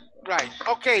 Right.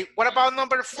 Okay. What about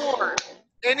number 4?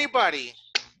 Anybody?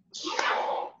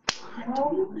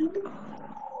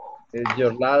 Is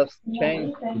your last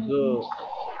chance to do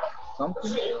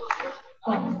something?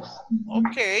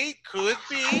 Okay, could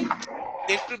be.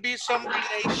 There could be some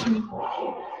relation.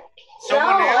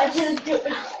 Someone else?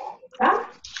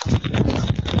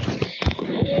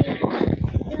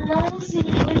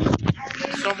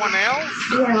 Someone else?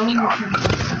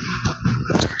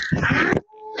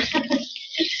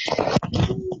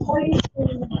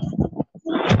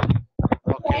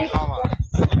 Okay, hold on.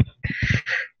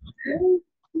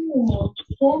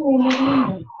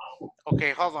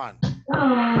 Okay, hold on.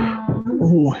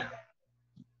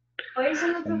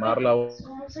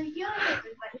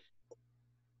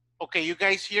 Okay, you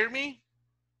guys hear me?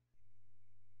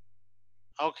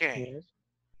 Okay. Yes.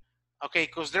 Okay,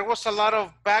 because there was a lot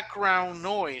of background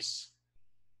noise.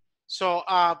 So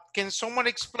can someone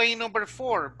explain number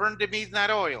 4, burn the midnight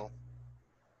oil?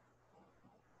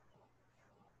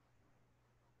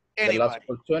 The last Anybody?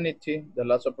 opportunity. The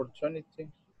last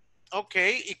opportunity.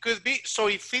 Okay, it could be. So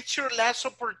if it's your last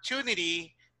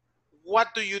opportunity,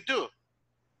 what do you do?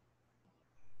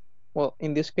 Well,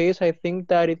 in this case, I think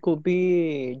that it could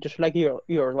be just like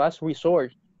your last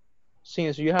resort,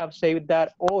 since you have saved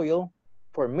that oil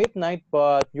for midnight,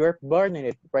 but you're burning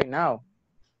it right now.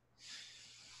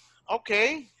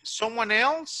 Okay, someone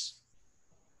else?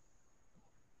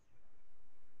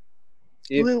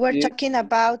 We were talking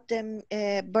about them.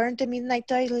 Burn the midnight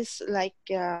oil is like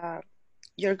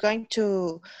you're going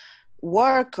to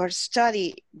work or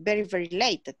study very, very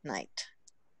late at night.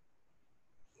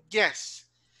 Yes,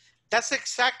 that's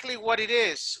exactly what it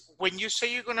is. When you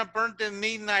say you're going to burn the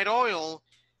midnight oil,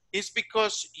 it's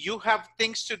because you have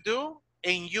things to do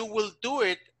and you will do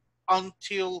it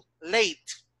until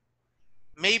late.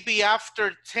 Maybe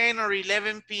after 10 or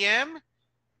 11 p.m.,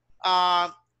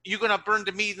 you're going to burn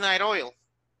the midnight oil.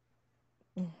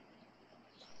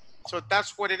 So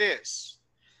that's what it is.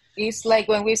 It's like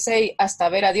when we say hasta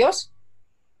ver a Dios.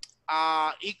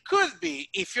 It could be.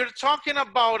 If you're talking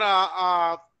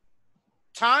about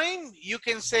time, you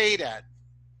can say that.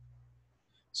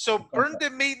 So burn the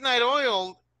midnight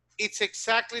oil, it's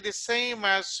exactly the same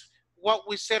as what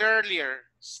we said earlier.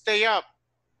 Stay up.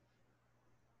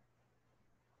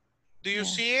 Do you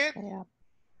see it? Yeah.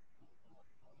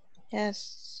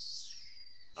 Yes.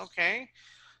 Okay.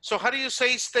 So how do you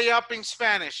say stay up in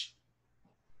Spanish?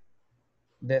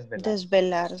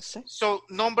 Desvelarse. So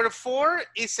number 4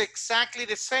 is exactly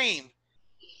the same.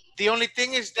 The only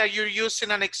thing is that you're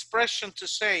using an expression to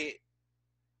say it.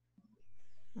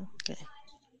 Okay.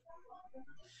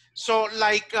 So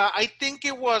like, I think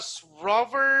it was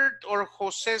Robert or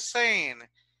Jose saying,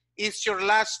 it's your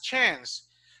last chance.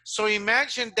 So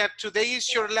imagine that today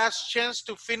is your last chance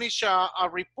to finish a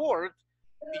report.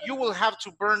 You will have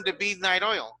to burn the midnight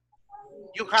oil.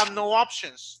 You have no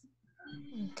options.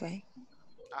 Okay.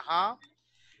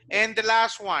 And the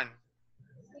last one.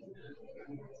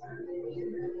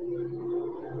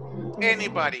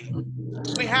 Anybody?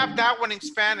 We have that one in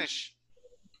Spanish.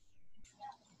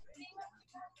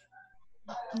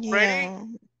 Ready? Yeah.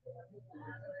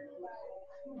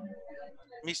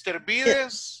 Mr.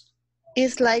 Vides?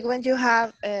 It's like when you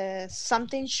have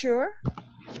something sure,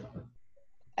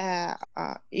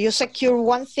 you secure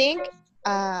one thing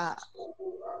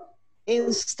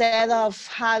instead of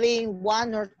having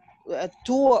one or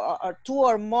two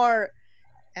or more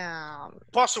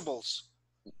possibles.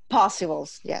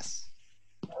 Yes.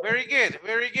 Very good,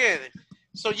 very good.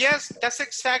 So yes, that's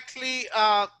exactly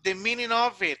the meaning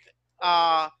of it.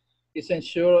 It's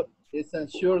ensured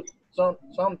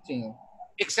something.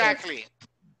 Exactly.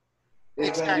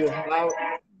 It's when you have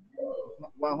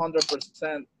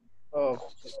 100% of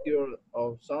secure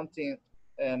of something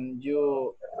and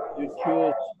you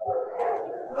choose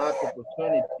that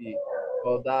opportunity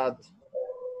or that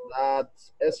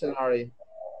scenario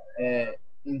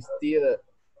instead of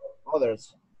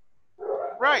others.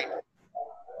 Right.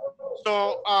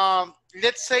 So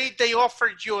let's say they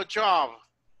offered you a job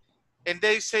and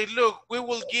they say, look, we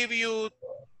will give you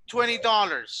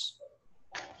 $20,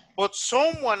 but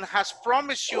someone has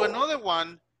promised you another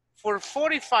one for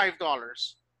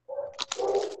 $45.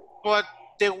 But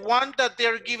the one that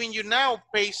they're giving you now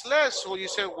pays less. So you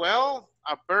say, well,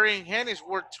 a burning hand is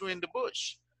worth two in the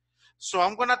bush. So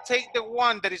I'm gonna take the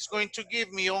one that is going to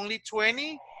give me only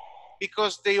 20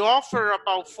 because they offer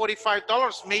about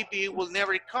 $45. Maybe it will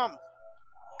never come.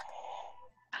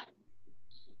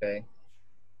 Okay.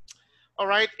 All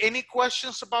right, any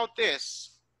questions about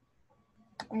this?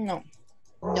 No.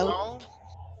 No?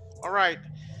 All right.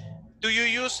 Do you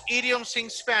use idioms in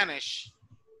Spanish?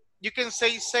 You can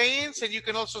say sayings and you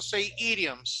can also say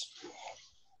idioms.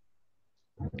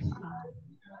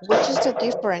 Which is the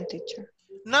different, teacher?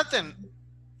 Nothing.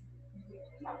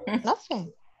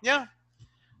 Nothing. Yeah.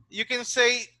 You can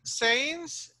say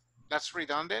sayings. That's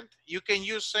redundant. You can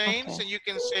use sayings and you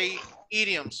can say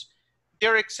idioms.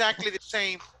 They're exactly the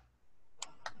same.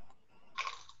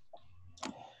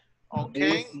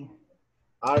 Okay.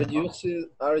 Uses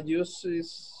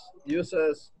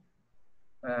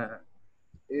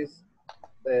is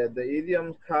the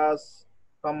idiom has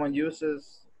common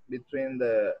uses between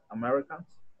the Americans?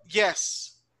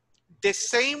 Yes. The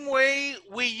same way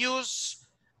we use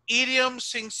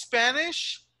idioms in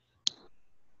Spanish,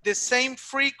 the same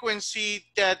frequency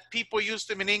that people use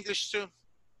them in English too.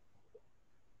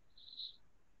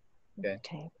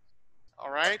 Okay.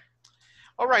 All right.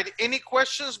 All right. Any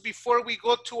questions before we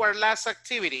go to our last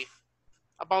activity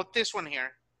about this one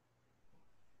here?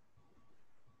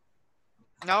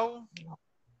 No?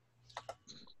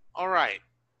 All right.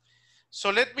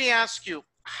 So let me ask you,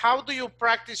 how do you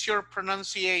practice your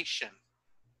pronunciation?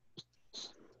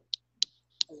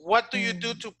 What do you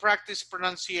do to practice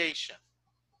pronunciation?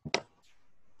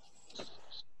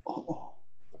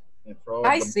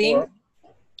 I sing.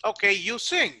 Okay, you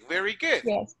sing. Very good.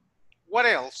 Yes. What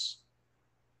else?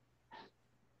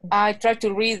 I try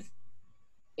to read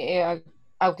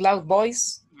out loud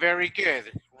voice. Very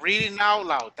good. Reading out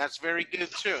loud. That's very good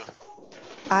too.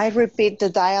 I repeat the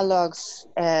dialogues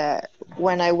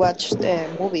when I watch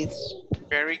movies.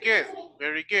 Very good.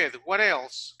 Very good. What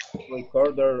else?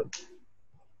 Recorder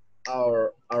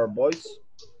our voice.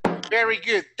 Very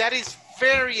good. That is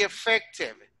very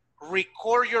effective.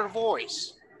 Record your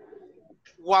voice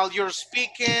while you're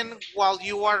speaking, while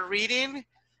you are reading,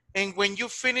 and when you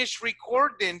finish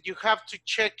recording, you have to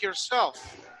check yourself.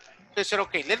 They said,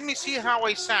 okay, let me see how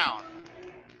I sound.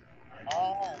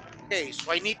 Oh, okay,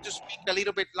 so I need to speak a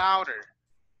little bit louder.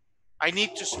 I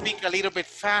need to speak a little bit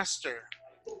faster.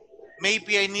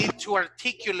 Maybe I need to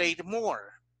articulate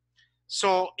more.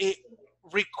 So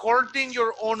recording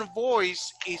your own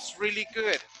voice is really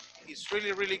good. It's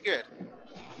really, really good.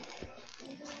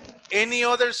 Any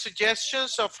other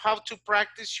suggestions of how to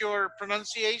practice your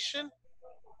pronunciation?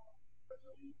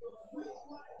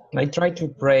 I try to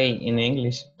pray in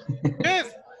English.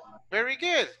 Good. Very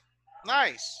good.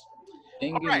 Nice.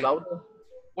 Singing louder.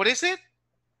 What is it?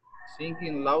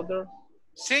 Singing louder.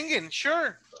 Singing,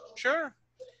 sure, sure.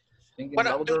 Singing But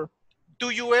louder. do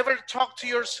you ever talk to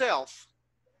yourself?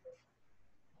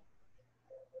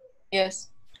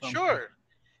 Yes. Sure.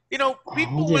 You know,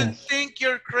 people will think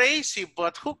you're crazy,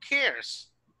 but who cares?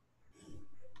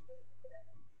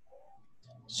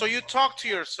 So you talk to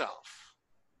yourself.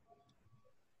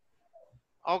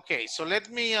 Okay, so let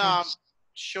me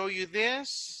show you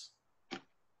this.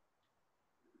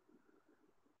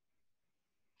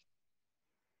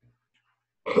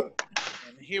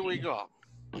 And here we go.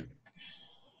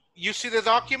 You see the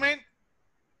document?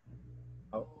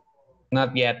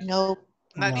 Not yet. No.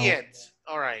 Not yet.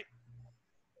 All right.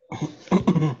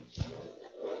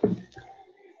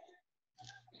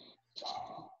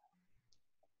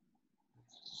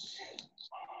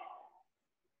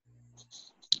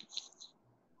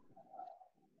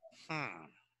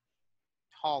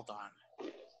 Hold on.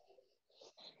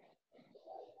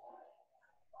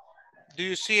 Do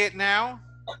you see it now?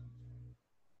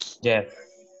 Yes.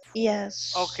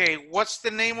 Yes. Okay, what's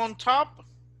the name on top?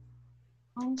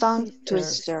 Tongue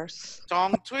twisters.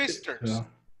 Tongue twisters.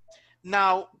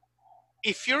 Now,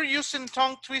 if you're using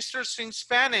tongue twisters in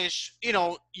Spanish, you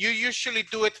know, you usually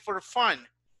do it for fun.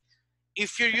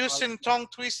 If you're using tongue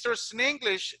twisters in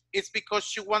English, it's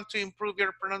because you want to improve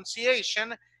your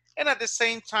pronunciation, and at the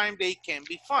same time, they can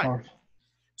be fun.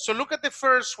 So look at the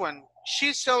first one.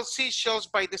 She sells seashells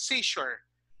by the seashore.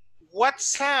 What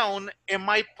sound am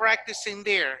I practicing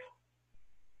there?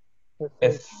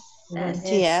 Yes.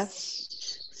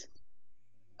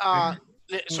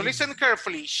 So listen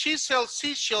carefully. She sells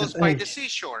seashells by the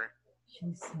seashore.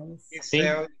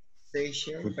 Seashell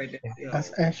by the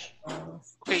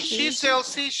Okay, she sells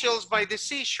seashells by the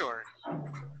seashore.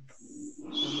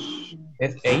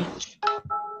 SH.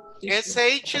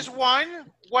 SH is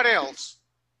one. What else?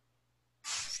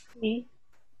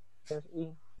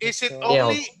 Is it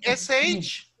only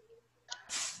SH?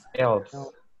 Else.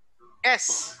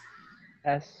 S.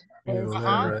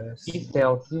 He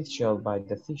sells seashells by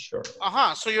the seashore.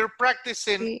 So you're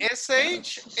practicing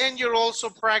SH and you're also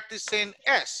practicing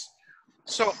S.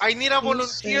 So I need a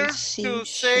volunteer to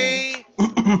say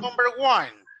number one.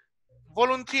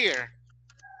 Volunteer.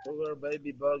 Sugar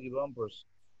baby buggy bumpers.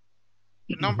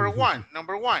 Number one.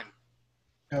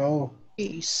 Oh.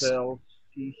 She sells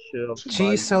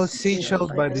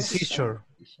seashells by the seashore.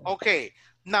 Okay.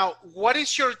 Now, what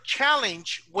is your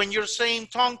challenge when you're saying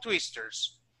tongue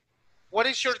twisters? What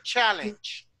is your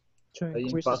challenge?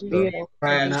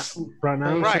 Pronounce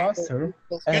faster.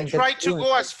 You try to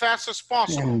go as fast as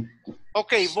possible.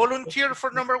 Okay, volunteer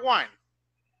for number one.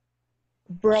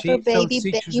 Rubber baby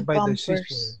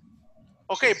bumpers.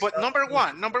 Okay, but number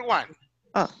one.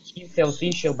 She sells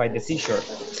seashells by the seashore.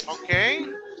 Okay,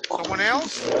 someone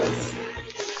else?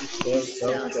 He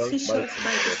sells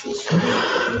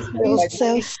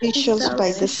seashells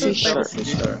by the seashore.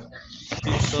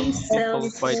 She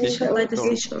sells seashells by the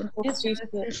seashore. She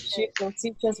sells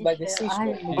seashells by the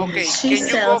seashore. Okay, can you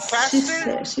go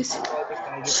faster?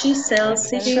 She sells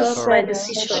seashells by the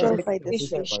seashore.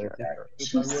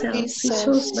 She sells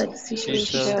seashells by the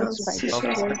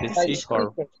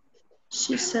seashore.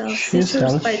 She sells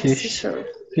seashells by the seashore.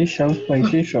 Seashells by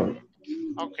seashore.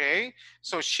 Okay,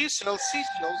 so she sells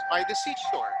seashells by the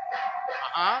seashore.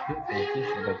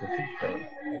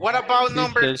 What about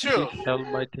number two?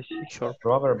 By the seashore.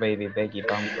 Rubber baby baggy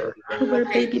bumper. Rubber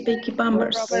baby baggy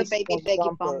bumpers. Rubber baby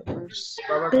bumpers.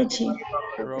 Veggie.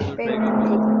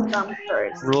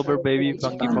 Rubber baby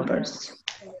buggy bumpers.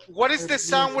 What is the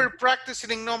sound we're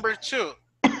practicing in number two?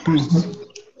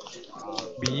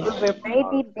 B. Rubber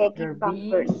baby baggy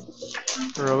bumpers.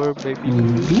 Rubber baby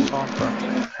baggy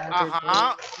bumpers.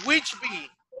 Which B?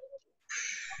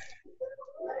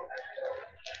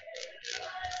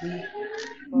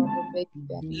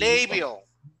 Labial.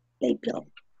 Labial.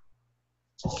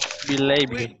 Be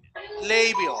labial.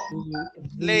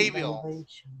 Labial.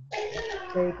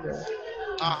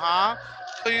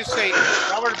 So you say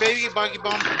rubber baby buggy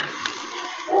bumper.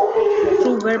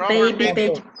 Rubber baby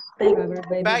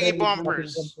baggy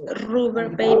bumpers. Rubber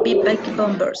baby baggy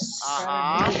bumpers.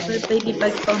 Rubber baby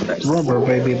baggy bumpers. Rubber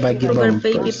baby baggy Rubber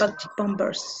baby bumpers. baggy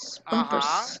bumpers.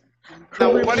 Bumpers.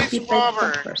 Now, what is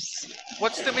rubber?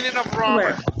 What's the meaning of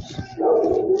rubber?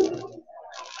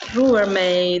 Rubber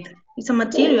made. It's a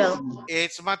material.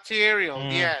 It's material,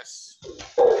 yes.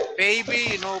 Baby,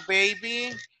 you know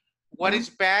baby. What is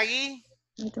baggy?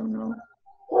 I don't know.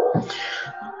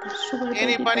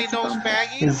 Anybody knows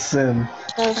baggy? It's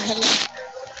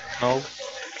No.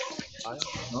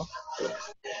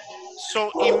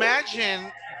 So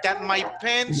imagine that my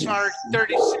pens are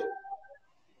 36,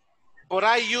 but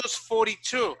I use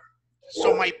 42.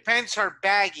 So my pens are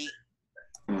baggy.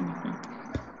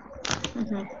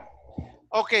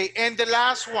 Okay, and the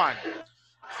last one.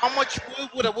 How much wood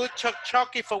would a woodchuck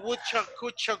chuck if a woodchuck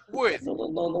could chuck wood? No.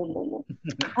 What?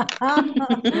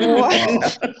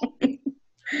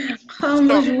 How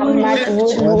much How wood much would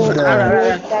wood chuck? would a the-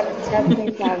 woodchuck chuck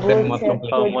if a Ese es más woodchuck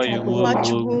How could complicado. much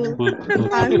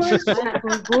chuck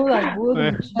wood wood? Much wood. How much? A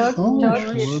good chuck How chuck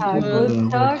much if wood a would good a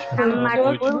chuck woodchuck? How could much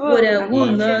chuck wood Would wood. a would wood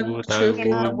a not would a chuck if a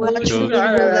woodchuck much woodchuck? wood would a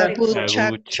a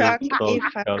woodchuck woodchuck chuck if a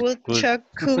chuck wood? woodchuck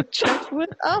could chuck wood?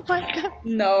 Oh my God.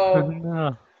 No.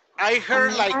 No. I How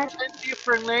heard like much? 10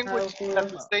 different languages at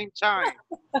the same time.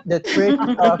 The trick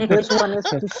of this one is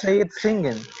to say it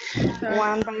singing.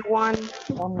 One by one.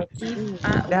 If I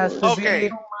It has would. to Okay,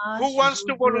 be. who wants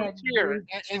to volunteer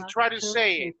and try to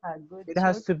say it? It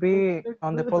has to be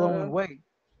on the following way.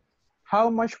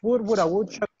 How much wood would a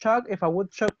woodchuck chuck if a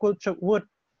woodchuck could chuck wood?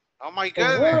 Oh my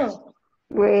goodness. Oh.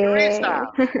 Teresa.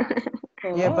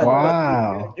 Yeah, but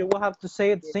Wow. you will have to say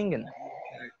it singing.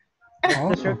 That's Oh.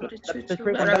 the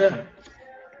trick on that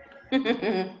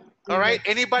one. All right,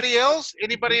 anybody else?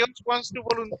 Anybody else wants to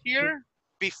volunteer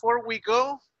before we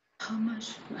go? How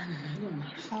much?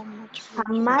 How much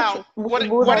Now, would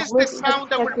what a is the woodchuck sound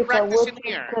that chuck we're if a practicing woodchuck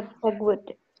here? could chuck wood?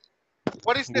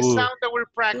 What is the Wood. sound that we're Wood,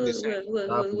 practicing? wood, wood,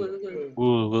 wood, wood,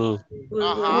 Wood. wood,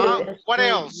 Uh-huh. wood. What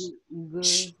else?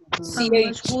 How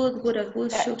much wood would a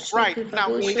wood chuck Right. chuck if a Now,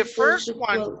 wood with the chuck would first chuck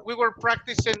one, wood? we were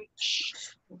practicing sh.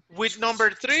 With number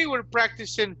 3, we're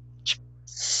practicing ch.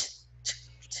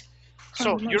 How So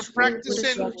you're much wood would a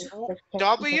practicing chuck?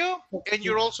 W and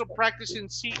you're also practicing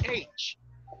CH.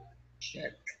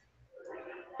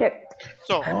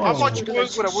 So how much wood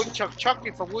would a woodchuck chuck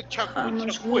if a woodchuck How could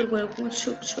much chuck wood? wood would a wood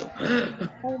chuck chuck?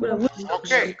 Would a wood chuck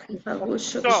Okay. chuck if a wood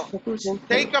chuck So would chuck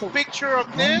take a wood? picture of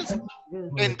this,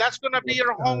 and that's gonna be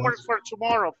your homework for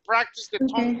tomorrow. Practice the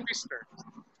tongue Okay. twister.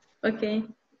 Okay.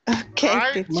 Okay, All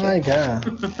right. teacher. My God.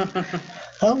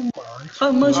 How much?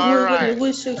 How much All wood would a right.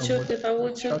 wood chuck chuck if a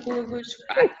wood chuck would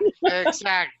chuck?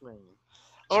 Exactly.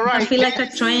 All I right. feel like a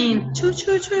train. Choo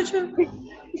choo choo choo.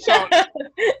 So, Yeah,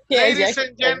 ladies exactly.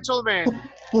 and gentlemen,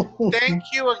 thank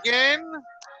you again.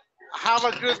 Have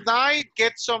a good night.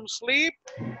 Get some sleep.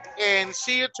 And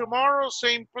see you tomorrow.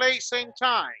 Same place, same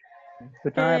time.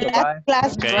 Good night. Last Bye-bye.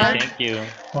 class, Okay, right? thank you.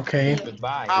 Okay.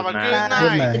 Goodbye. Have a good Night. Good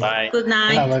night. night. Bye. Good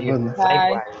night. Have a You. good Bye.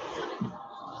 Likewise.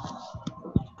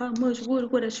 How much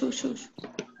wood would a chuck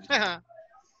chuck?